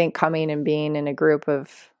 I think, coming and being in a group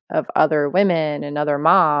of other women and other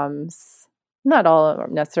moms, not all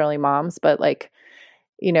necessarily moms, but like,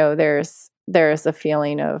 there's a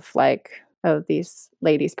feeling of like, oh, these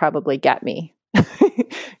ladies probably get me,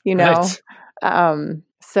 Right.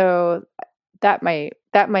 So that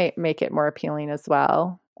might make it more appealing as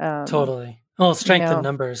well. Totally. Well, strength in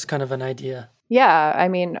numbers, kind of an idea. Yeah. I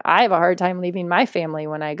mean, I have a hard time leaving my family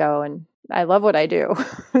when I go, and I love what I do.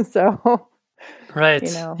 So, right.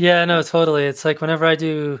 Yeah, no, totally. It's like whenever I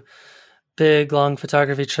do big, long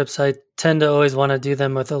photography trips, I tend to always want to do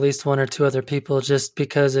them with at least one or two other people, just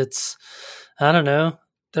because it's, I don't know,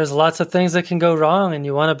 there's lots of things that can go wrong, and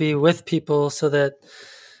you want to be with people so that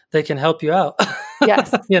they can help you out.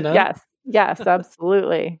 Yes. Yes,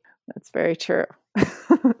 absolutely. That's very true.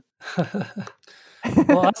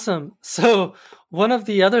 Well, awesome. So one of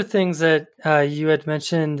the other things that you had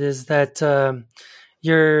mentioned is that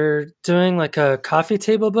you're doing like a coffee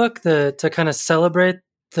table book to kind of celebrate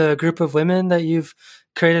the group of women that you've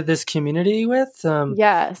created this community with.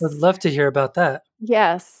 Yes. I'd love to hear about that.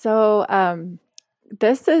 Yes. So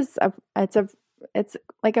this is it's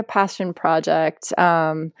like a passion project.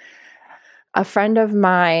 A friend of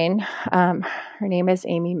mine, her name is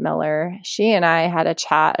Amy Miller. She and I had a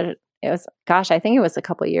chat. I think it was a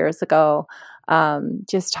couple of years ago,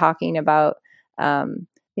 just talking about,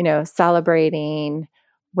 celebrating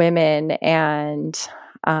women and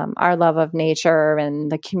our love of nature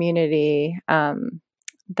and the community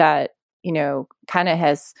that, kind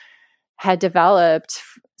of had developed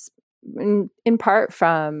in part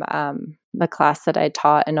from the class that I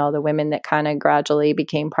taught and all the women that kind of gradually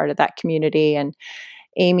became part of that community. And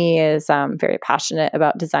Amy is very passionate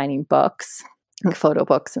about designing books, like photo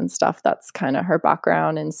books and stuff. That's kind of her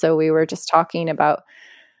background. And so we were just talking about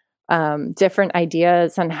different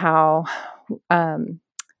ideas on how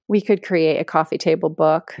we could create a coffee table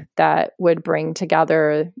book that would bring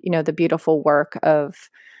together, the beautiful work of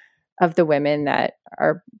the women that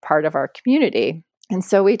are part of our community. And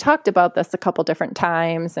so we talked about this a couple different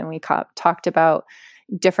times, and we talked about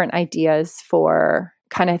different ideas for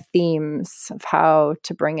kind of themes of how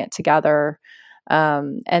to bring it together.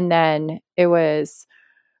 And then it was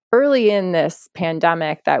early in this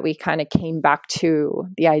pandemic that we kind of came back to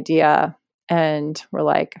the idea, and we're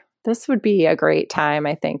like, this would be a great time,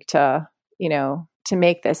 I think, to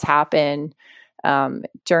make this happen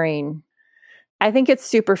during. I think it's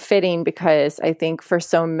super fitting because I think for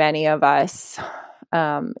so many of us,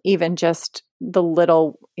 even just the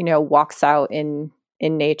little, walks out in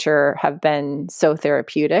nature have been so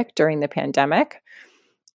therapeutic during the pandemic.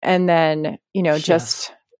 And then,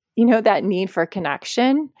 just, that need for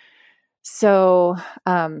connection. So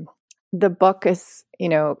the book is,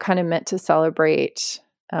 kind of meant to celebrate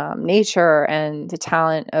nature and the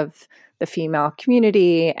talent of the female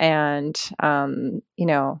community and,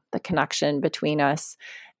 the connection between us.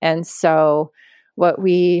 And so what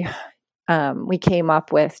we came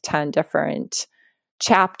up with 10 different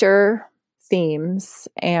chapter themes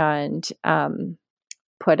and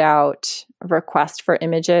put out a request for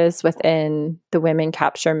images within the Women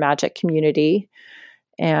Capture Magic community.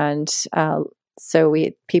 And so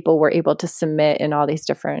people were able to submit in all these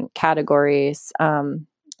different categories.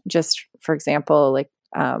 Just for example, like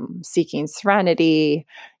seeking serenity,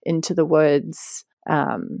 into the woods,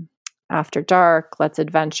 after dark, let's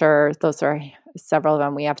adventure. Those are several of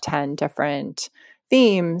them. We have 10 different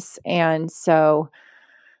themes. And so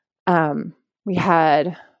we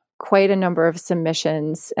had quite a number of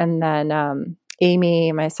submissions. And then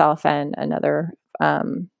Amy, myself, and another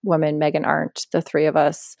woman, Megan Arndt, the three of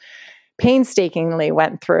us painstakingly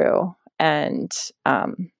went through and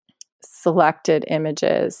selected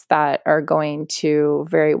images that are going to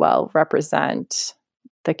very well represent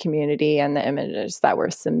the community and the images that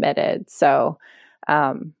were submitted. So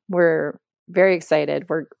we're very excited.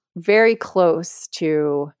 We're very close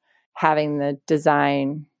to having the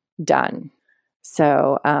design done.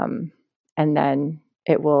 So, and then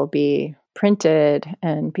it will be printed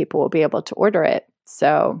and people will be able to order it.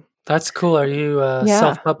 So that's cool. Are you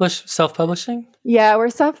self-publishing? Yeah, we're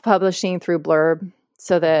self-publishing through Blurb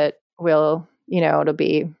so that it'll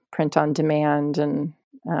be print on demand, and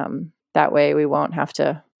that way we won't have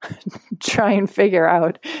to try and figure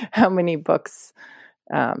out how many books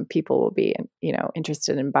people will be,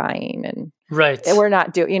 interested in buying. And right, we're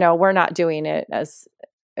not doing it as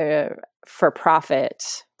for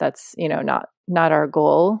profit. That's not our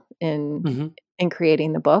goal in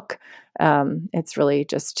creating the book. It's really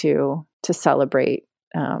just to celebrate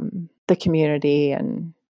the community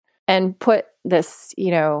and put this,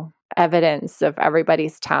 evidence of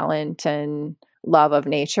everybody's talent and love of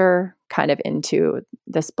nature kind of into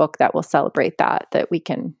this book that will celebrate that we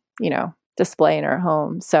can, display in our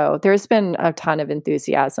home. So there's been a ton of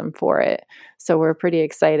enthusiasm for it. So we're pretty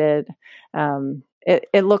excited.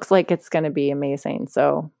 It looks like it's going to be amazing.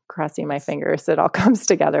 So crossing my fingers, it all comes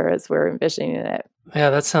together as we're envisioning it.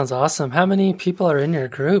 Yeah, that sounds awesome. How many people are in your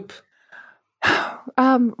group? Right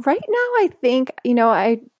now, I think,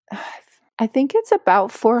 I think it's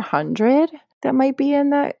about 400 that might be in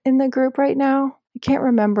the group right now. I can't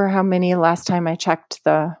remember how many last time I checked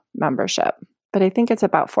the membership, but I think it's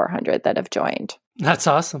about 400 that have joined. That's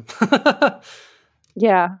awesome.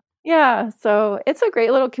 Yeah. Yeah. So it's a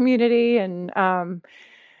great little community. And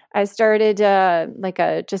I started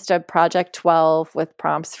just a project 12 with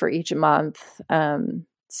prompts for each month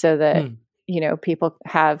so that, people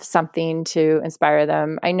have something to inspire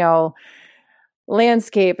them. I know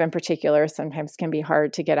landscape in particular sometimes can be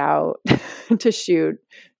hard to get out to shoot,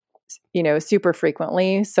 super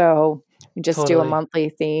frequently. So we just do a monthly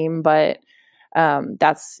theme, but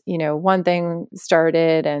that's, one thing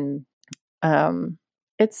started, and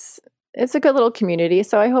it's a good little community.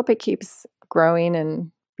 So I hope it keeps growing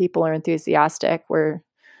and people are enthusiastic. We're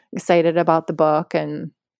excited about the book,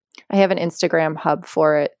 and I have an Instagram hub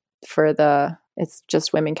for it it's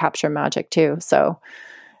just Women Capture Magic too. So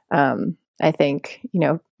I think,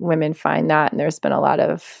 women find that, and there's been a lot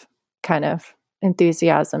of kind of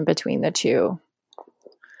enthusiasm between the two.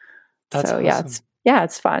 That's so awesome.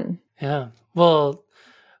 it's fun. Yeah. Well,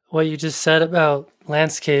 what you just said about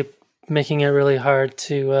landscape making it really hard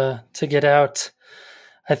to get out,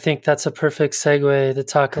 I think that's a perfect segue to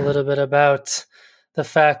talk a little bit about the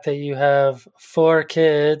fact that you have 4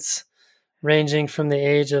 kids ranging from the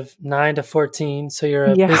age of 9 to 14. So you're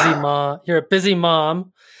a busy mom. You're a busy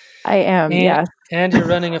mom. I am, yes. And you're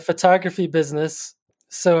running a photography business.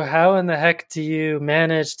 So how in the heck do you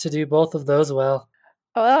manage to do both of those well?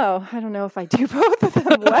 Oh, I don't know if I do both of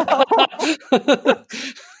them well.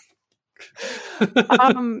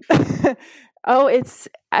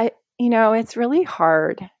 It's really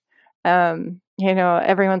hard.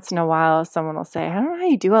 Every once in a while someone will say, I don't know how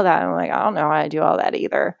you do all that. I'm like, I don't know how I do all that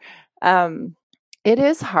either. It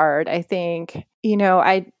is hard. I think,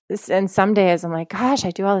 and some days I'm like, gosh,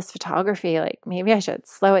 I do all this photography. Like maybe I should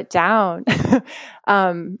slow it down.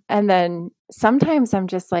 And then sometimes I'm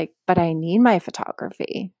just like, but I need my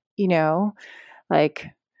photography, like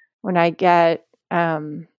when I get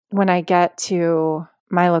to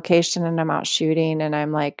my location and I'm out shooting and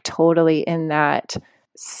I'm like totally in that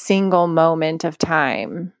single moment of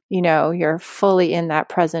time, you're fully in that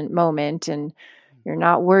present moment and you're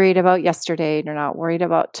not worried about yesterday. You're not worried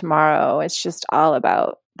about tomorrow. It's just all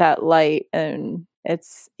about that light. And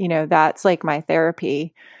it's, that's like my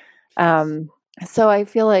therapy. So I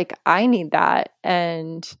feel like I need that.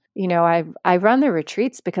 And, I run the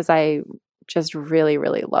retreats because I just really,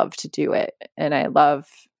 really love to do it. And I love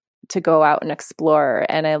to go out and explore.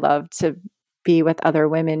 And I love to be with other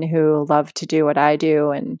women who love to do what I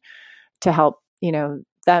do and to help,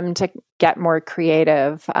 them to get more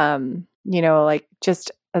creative. Like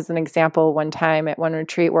just as an example, one time at one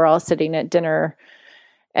retreat, we're all sitting at dinner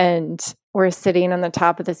and we're sitting on the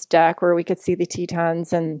top of this deck where we could see the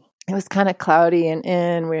Tetons, and it was kind of cloudy and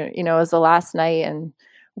it was the last night and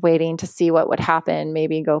waiting to see what would happen,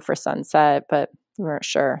 maybe go for sunset, but we weren't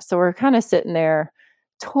sure. So we're kind of sitting there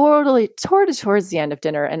totally towards the end of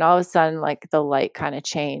dinner. And all of a sudden, like the light kind of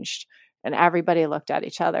changed and everybody looked at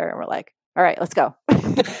each other and we're like, all right, let's go, and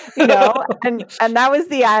that was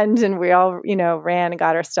the end. And we all, ran and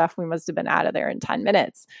got our stuff. We must've been out of there in 10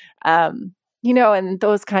 minutes. And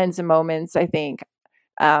those kinds of moments, I think,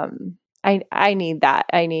 I need that.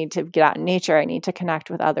 I need to get out in nature. I need to connect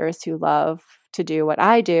with others who love to do what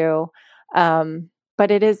I do.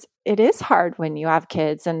 But it is hard when you have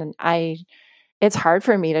kids, and it's hard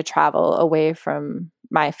for me to travel away from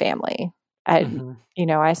my family.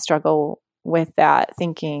 Mm-hmm. I struggle with that,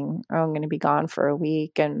 thinking, oh, I'm going to be gone for a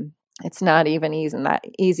week, and it's not even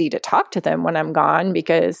easy to talk to them when I'm gone,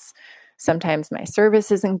 because sometimes my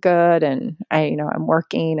service isn't good, and I'm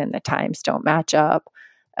working and the times don't match up.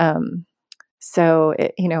 So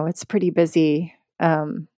it's pretty busy.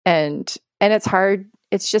 And it's hard.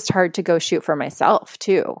 It's just hard to go shoot for myself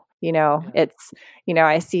too. It's,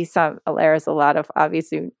 I see there's a lot of,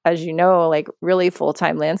 obviously, as like really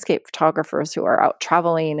full-time landscape photographers who are out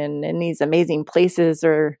traveling and in these amazing places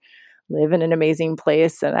or live in an amazing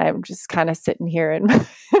place. And I'm just kind of sitting here in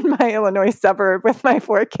my Illinois suburb with my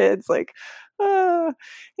 4 kids, like, oh,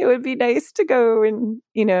 it would be nice to go. And,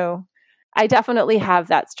 I definitely have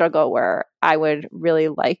that struggle where I would really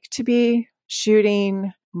like to be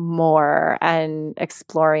shooting more and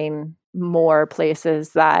exploring more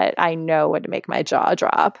places that I know would make my jaw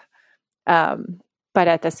drop. But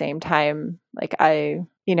at the same time, like I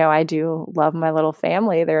do love my little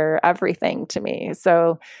family. They're everything to me.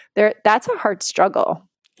 So that's a hard struggle.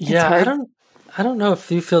 Yeah. I don't know if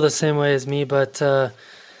you feel the same way as me, but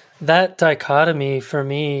that dichotomy for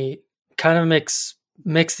me kind of makes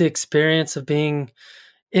the experience of being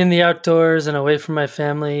in the outdoors and away from my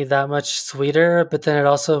family that much sweeter. But then it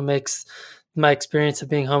also makes my experience of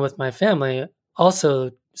being home with my family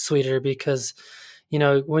also sweeter, because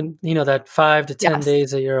when that 5 to 10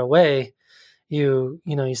 days that you're away, you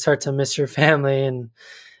start to miss your family, and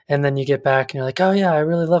then you get back and you're like, oh yeah, I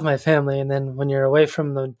really love my family. And then when you're away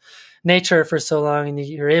from the nature for so long and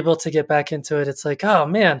you're able to get back into it, it's like, oh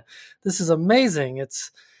man, this is amazing.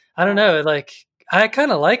 I don't know, like I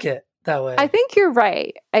kind of like it that way. I think you're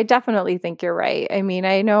right. I definitely think you're right. I mean,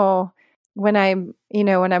 I know when I'm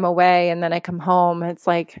away and then I come home, it's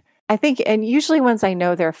like, I think, and usually once I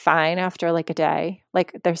know they're fine after like a day,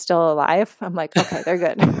 like they're still alive, I'm like, okay, they're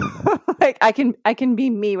good. Like I can be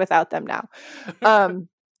me without them now.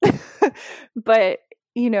 But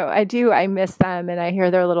I miss them and I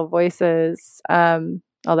hear their little voices.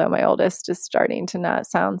 Although my oldest is starting to not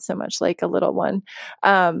sound so much like a little one.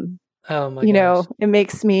 Oh my gosh. It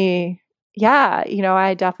makes me,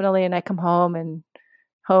 I definitely, and I come home and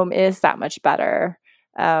home is that much better.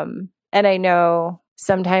 And I know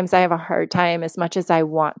sometimes I have a hard time, as much as I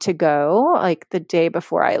want to go, like the day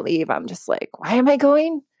before I leave, I'm just like, why am I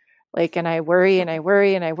going? Like, and I worry and I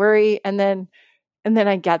worry and I worry. And then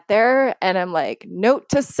I get there and I'm like, note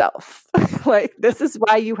to self, like, this is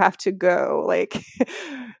why you have to go. Like,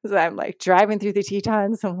 so I'm like driving through the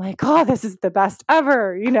Tetons. I'm like, oh, this is the best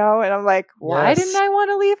ever, and I'm like, why didn't I want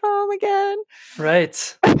to leave home again?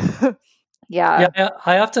 Right. Yeah.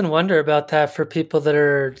 I often wonder about that for people that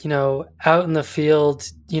are, out in the field,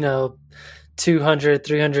 200,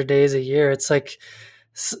 300 days a year. It's like,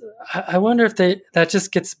 I wonder if that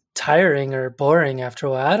just gets tiring or boring after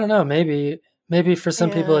a while. I don't know. Maybe for some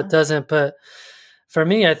people it doesn't, but for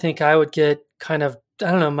me, I think I would get kind of,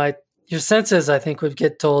 I don't know, your senses, I think, would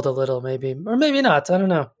get dulled a little, maybe, or maybe not. I don't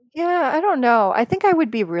know. Yeah, I don't know. I think I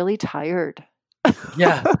would be really tired.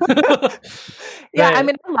 Yeah. Yeah. Right. I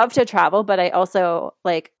mean, I love to travel, but I also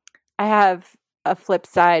I have a flip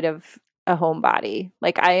side of a homebody.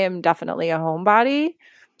 Like I am definitely a homebody.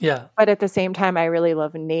 Yeah. But at the same time, I really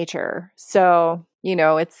love nature. So,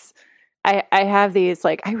 I have these,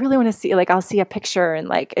 like, I really want to see, like, I'll see a picture and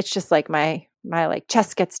like, it's just like my like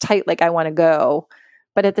chest gets tight. Like I want to go.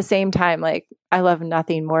 But at the same time, like I love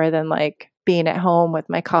nothing more than like being at home with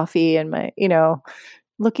my coffee and my,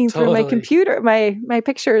 looking through my computer, my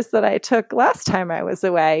pictures that I took last time I was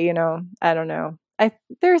away. I don't know.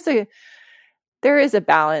 There is a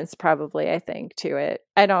balance probably, I think, to it.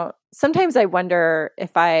 Sometimes I wonder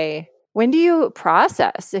when do you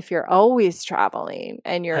process if you're always traveling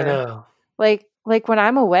and you're, I know. like when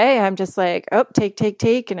I'm away, I'm just like, oh, take.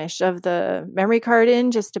 And I shove the memory card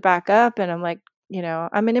in just to back up. And I'm like,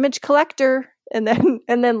 I'm an image collector. And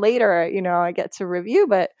then later, I get to review,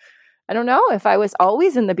 but I don't know if I was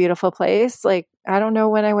always in the beautiful place. Like, I don't know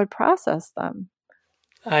when I would process them.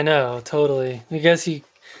 I know, totally. I guess you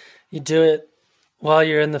do it while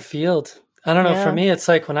you're in the field. I don't know. Yeah. For me, it's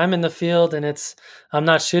like when I'm in the field and I'm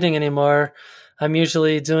not shooting anymore, I'm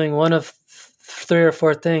usually doing one of 3 or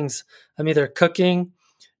 4 things. I'm either cooking,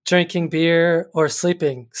 drinking beer, or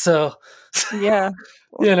sleeping. So, yeah,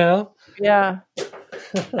 Yeah.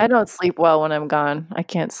 I don't sleep well when I'm gone. I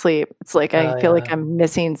can't sleep. It's like I feel like I'm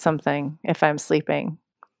missing something if I'm sleeping.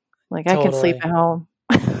 Like I can sleep at home.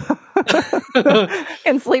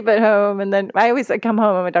 and sleep at home. And then I always come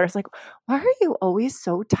home and my daughter's like, why are you always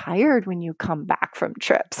so tired when you come back from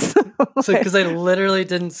trips? So because I literally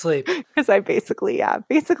didn't sleep. Because I basically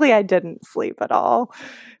I didn't sleep at all,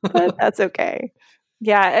 but that's okay.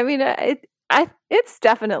 Yeah, I mean, it's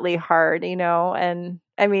definitely hard, and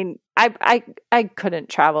I mean, I couldn't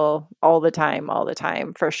travel all the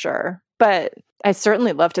time for sure, but I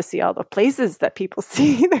certainly love to see all the places that people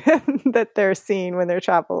see that they're seeing when they're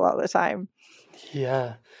travel all the time.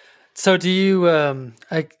 Yeah. So do you,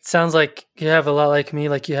 it sounds like you have a lot like me,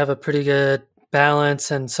 like you have a pretty good balance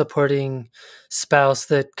and supporting spouse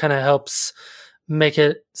that kind of helps make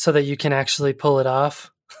it so that you can actually pull it off.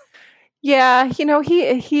 Yeah,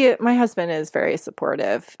 my husband is very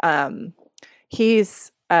supportive.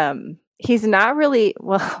 He's not really,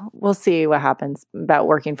 well, we'll see what happens about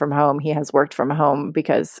working from home. He has worked from home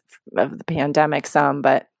because of the pandemic some,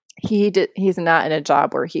 but he's not in a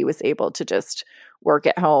job where he was able to just work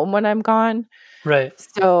at home when I'm gone. Right.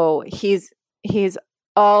 So he's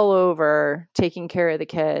all over taking care of the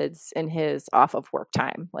kids in his off of work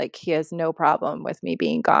time. Like he has no problem with me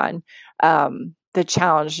being gone. The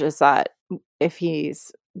challenge is that if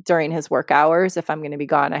he's during his work hours, if I'm going to be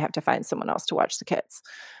gone, I have to find someone else to watch the kids.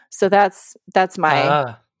 So that's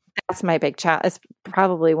my big challenge. It's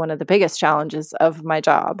probably one of the biggest challenges of my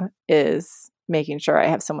job is making sure I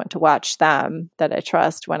have someone to watch them that I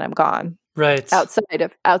trust when I'm gone. Right.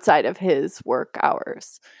 Outside of his work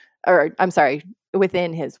hours, or I'm sorry,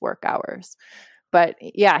 within his work hours. But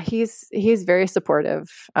yeah, he's very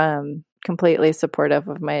supportive, completely supportive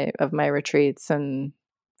of my retreats and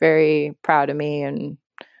very proud of me. And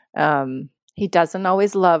he doesn't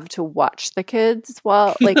always love to watch the kids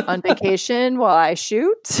while on vacation while I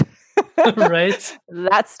shoot. Right.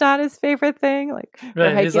 That's not his favorite thing. Like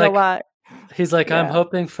we're hiking a lot. He's like, I'm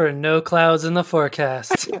hoping for no clouds in the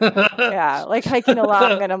forecast. Yeah, like hiking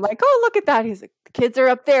along, and I'm like, oh, look at that. He's like, the kids are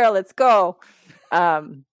up there. Let's go.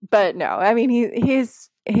 But no, I mean, he's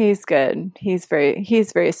good. He's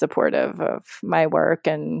very supportive of my work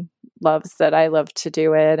and loves that I love to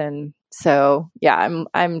do it. And so, yeah,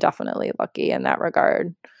 I'm definitely lucky in that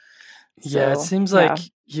regard. Yeah, it seems like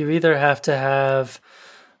you either have to have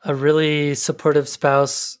a really supportive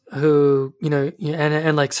spouse who,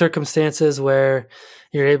 and like circumstances where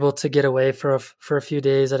you're able to get away for a few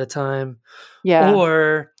days at a time. Yeah.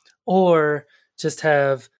 Or just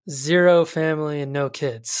have zero family and no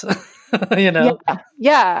kids,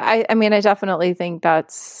 Yeah. I mean, I definitely think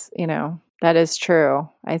that's, that is true.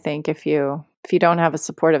 I think if you don't have a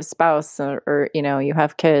supportive spouse or you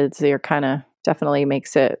have kids, you're kind of definitely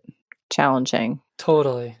makes it challenging.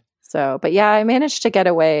 Totally. So, but yeah, I managed to get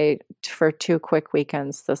away for 2 quick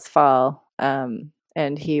weekends this fall.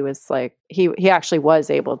 And he was like, he actually was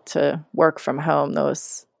able to work from home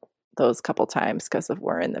those couple times because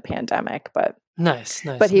we're in the pandemic, but nice.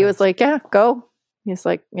 But he was like, yeah, go. He's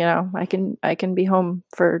like, I can be home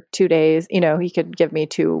for 2 days. He could give me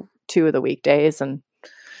two of the weekdays, and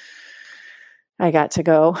I got to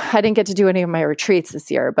go. I didn't get to do any of my retreats this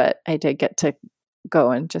year, but I did get to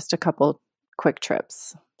go on just a couple quick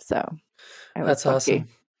trips. So I was That's lucky. awesome.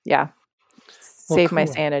 Yeah. Save my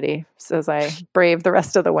sanity as I brave the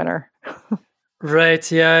rest of the winter.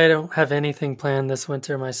 Right. Yeah. I don't have anything planned this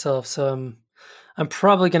winter myself. So I'm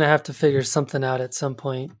probably going to have to figure something out at some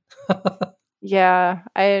point. Yeah.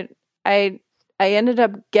 I ended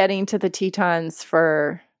up getting to the Tetons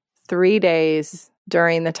for 3 days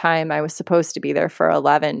during the time I was supposed to be there for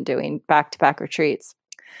 11 doing back-to-back retreats.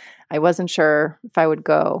 I wasn't sure if I would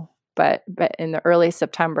go, but in the early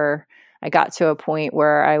September, I got to a point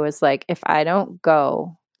where I was like, if I don't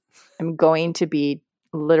go, I'm going to be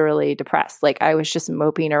literally depressed. Like I was just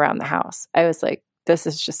moping around the house. I was like, this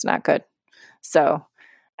is just not good. So,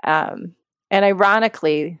 and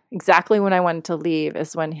ironically, exactly when I wanted to leave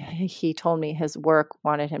is when he told me his work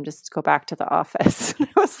wanted him just to go back to the office. I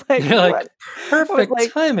was like, you're like, perfect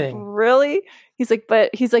timing. Really? He's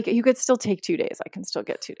like, you could still take 2 days. I can still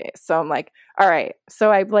get 2 days. So I'm like, all right.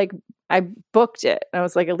 So I booked it. And I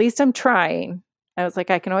was like, at least I'm trying. I was like,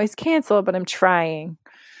 I can always cancel, but I'm trying.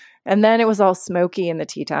 And then it was all smoky in the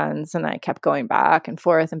Tetons, and I kept going back and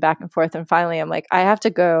forth. And finally I'm like, I have to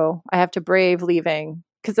go. I have to brave leaving.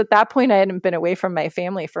 Because at that point I hadn't been away from my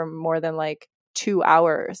family for more than 2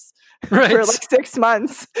 hours right. for 6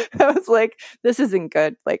 months. I was like, this isn't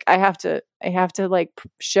good. Like I have to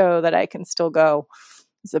show that I can still go.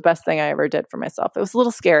 It's the best thing I ever did for myself. It was a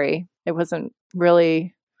little scary. I wasn't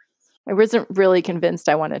really convinced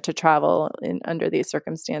I wanted to travel under these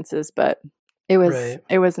circumstances, but it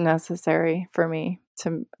was necessary for me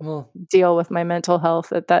to deal with my mental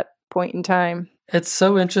health at that point in time. It's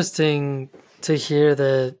so interesting to hear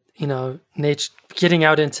that, nature, getting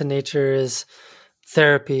out into nature is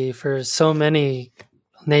therapy for so many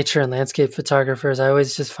nature and landscape photographers. I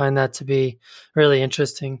always just find that to be really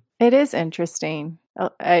interesting. It is interesting.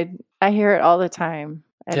 I hear it all the time.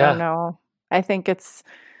 I don't Yeah, know. I think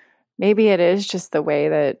maybe it is just the way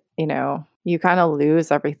that, you kind of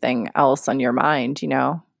lose everything else on your mind,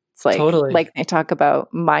 It's totally. like they talk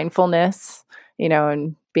about mindfulness,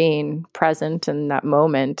 and being present in that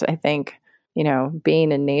moment. I think,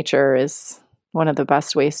 being in nature is one of the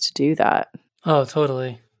best ways to do that. Oh,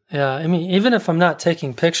 totally. Yeah. I mean, even if I'm not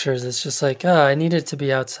taking pictures, it's just like, oh, I needed to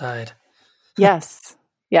be outside. Yes.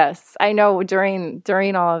 Yes. I know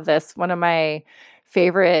during all of this, one of my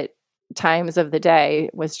favorite times of the day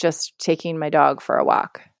was just taking my dog for a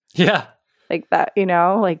walk. Yeah. Like that,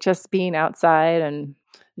 like just being outside and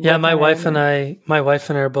Yeah, with him. my wife and I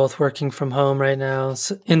are both working from home right now,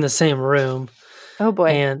 in the same room, Oh boy.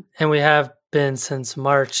 and we have been since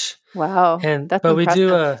March. Wow. And That's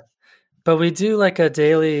impressive. but we do like a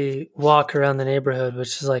daily walk around the neighborhood,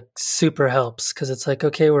 which is like super helps because it's like,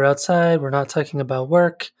 okay, we're outside, we're not talking about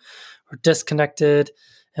work, we're disconnected,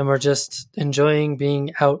 and we're just enjoying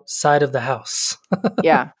being outside of the house.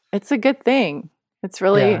 Yeah. It's a good thing.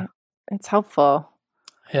 Yeah, It's helpful.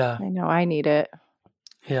 yeah, I know I need it.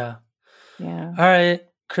 yeah. Yeah. All right,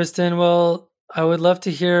 Kristen. Well, I would love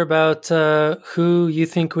to hear about who you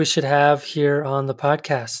think we should have here on the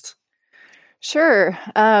podcast. Sure.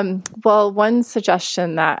 Well, one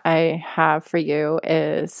suggestion that I have for you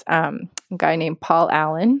is a guy named Paul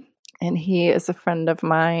Allen, and he is a friend of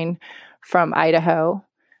mine from Idaho.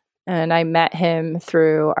 And I met him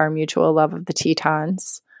through our mutual love of the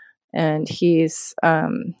Tetons. And he's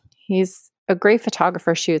a great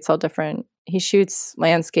photographer. Shoots all different. He shoots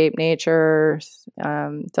landscape, nature,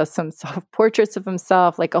 does some self portraits of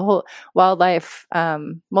himself, like a whole wildlife,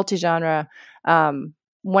 multi-genre.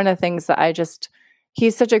 One of the things that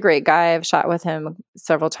he's such a great guy. I've shot with him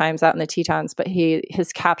several times out in the Tetons, but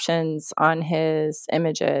his captions on his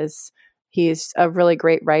images, he's a really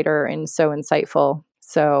great writer and so insightful.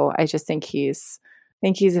 So I just think he's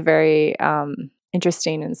a very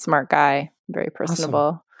interesting and smart guy, very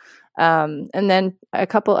personable. Awesome. And then a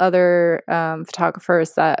couple other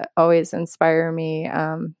photographers that always inspire me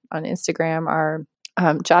on Instagram are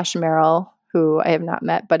Josh Merrill, who I have not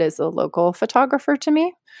met, but is a local photographer to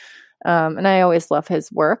me. And I always love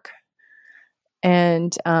his work.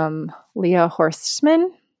 And Leah Horstman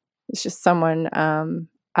is just someone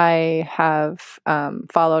I have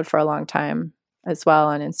followed for a long time as well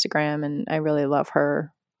on Instagram, and I really love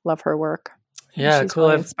her work. Yeah, she's cool.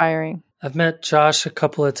 really inspiring. I've met Josh a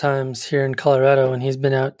couple of times here in Colorado, and he's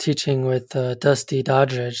been out teaching with Dusty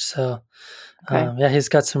Doddridge. So, Okay. yeah, he's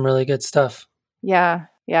got some really good stuff. Yeah,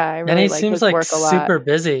 I really and he like seems his like work a lot. super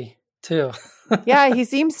busy too. Yeah, he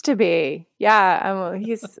seems to be. Yeah,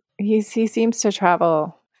 he seems to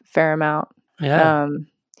travel a fair amount. Yeah.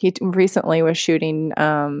 He recently was shooting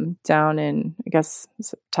down in, I guess,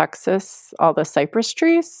 Texas, all the cypress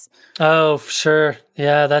trees. Oh, sure.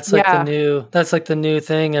 Yeah, that's like the new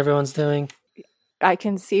thing everyone's doing. I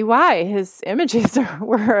can see why. His images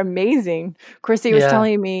were amazing. Of course, he was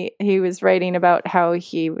telling me, he was writing about how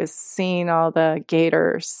he was seeing all the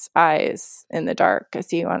gators' eyes in the dark as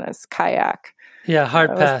he on his kayak. Yeah,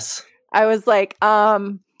 hard pass. I was like,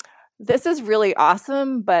 this is really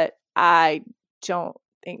awesome, but I don't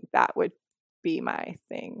think that would be my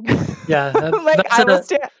thing. Yeah.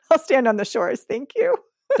 I'll stand on the shores. Thank you.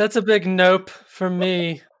 That's a big nope from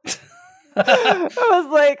me. I was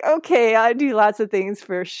like, okay, I do lots of things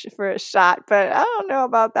for a shot, but I don't know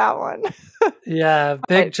about that one. Yeah,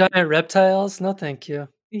 big giant reptiles? No, thank you.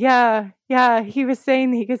 Yeah. He was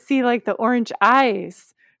saying he could see like the orange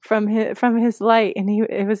eyes from his light, and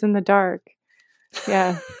it was in the dark.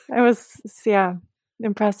 Yeah, it was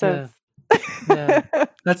impressive. Yeah.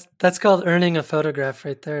 That's called earning a photograph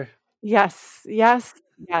right there. Yes. Yeah.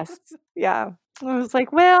 I was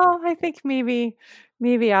like, well, I think maybe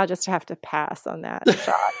I'll just have to pass on that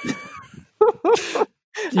shot.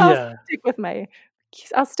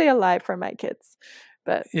 I'll stay alive for my kids.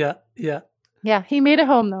 But yeah. He made it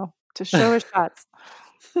home though to show his shots.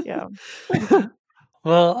 Yeah.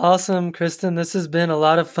 Well, awesome, Kristen. This has been a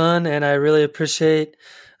lot of fun, and I really appreciate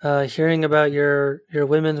hearing about your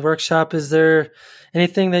women's workshop. Is there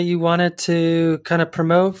anything that you wanted to kind of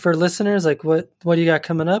promote for listeners? Like what do you got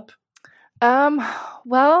coming up?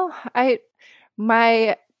 Well,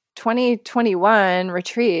 my 2021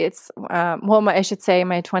 retreats, I should say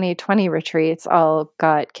my 2020 retreats all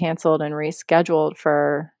got canceled and rescheduled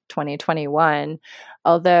for 2021.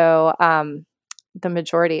 Although, the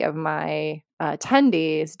majority of my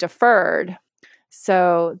attendees deferred.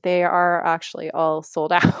 So they are actually all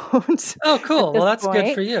sold out. Oh, cool. Well, that's point.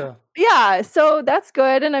 Good for you. Yeah, so that's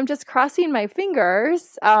good. And I'm just crossing my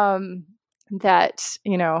fingers that,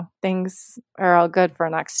 things are all good for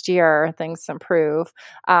next year, things improve.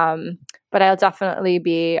 But I'll definitely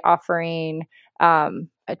be offering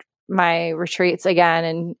my retreats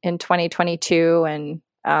again in 2022. And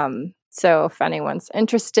so if anyone's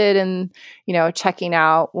interested in, checking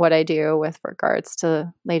out what I do with regards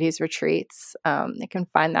to ladies retreats, they can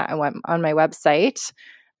find that on my website.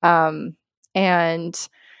 And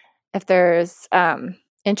if there's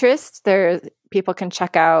interest, people can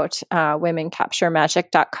check out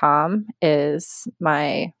womencapturemagic.com is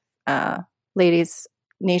my ladies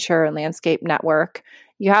nature and landscape network.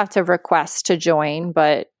 You have to request to join,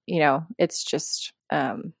 but it's just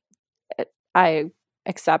I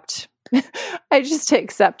accept. I just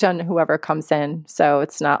accept on whoever comes in. So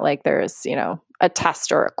it's not like there's a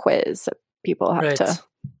test or a quiz that people have to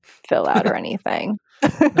fill out or anything.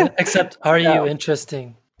 Except, are you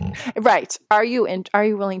interesting? Right. Are you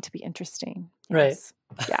willing to be interesting? Yes.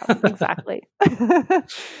 Right. Yeah, exactly.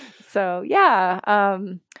 So, yeah.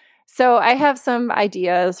 So I have some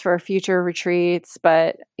ideas for future retreats,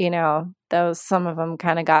 but some of them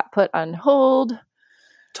kind of got put on hold.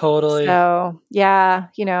 Totally. So, yeah,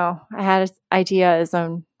 I had ideas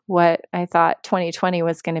on what I thought 2020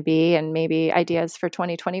 was going to be, and maybe ideas for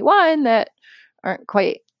 2021 that aren't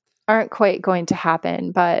quite going to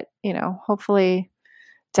happen, but hopefully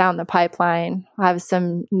down the pipeline I'll have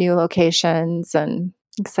some new locations and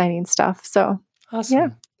exciting stuff. So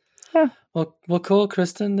awesome. Yeah. Well, cool,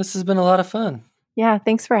 Kristen. This has been a lot of fun. Yeah,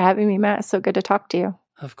 thanks for having me, Matt. So good to talk to you.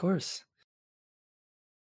 Of course.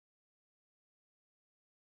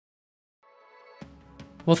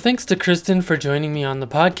 Well, thanks to Kristen for joining me on the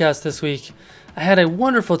podcast this week. I had a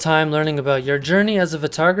wonderful time learning about your journey as a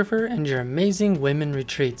photographer and your amazing women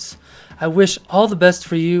retreats. I wish all the best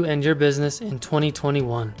for you and your business in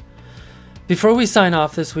 2021. Before we sign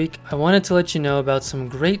off this week, I wanted to let you know about some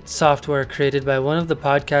great software created by one of the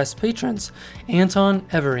podcast's patrons, Anton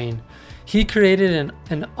Everine. He created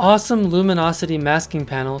an awesome luminosity masking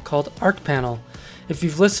panel called ArcPanel. If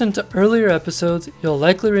you've listened to earlier episodes, you'll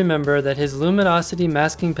likely remember that his luminosity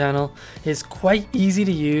masking panel is quite easy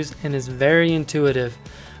to use and is very intuitive.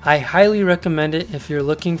 I highly recommend it if you're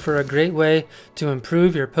looking for a great way to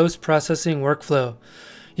improve your post-processing workflow.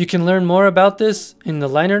 You can learn more about this in the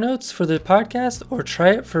liner notes for the podcast or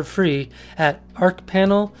try it for free at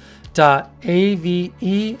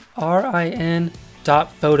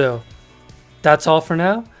arcpanel.averin.photo. That's all for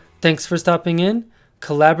now. Thanks for stopping in,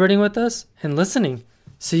 collaborating with us, and listening.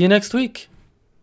 See you next week.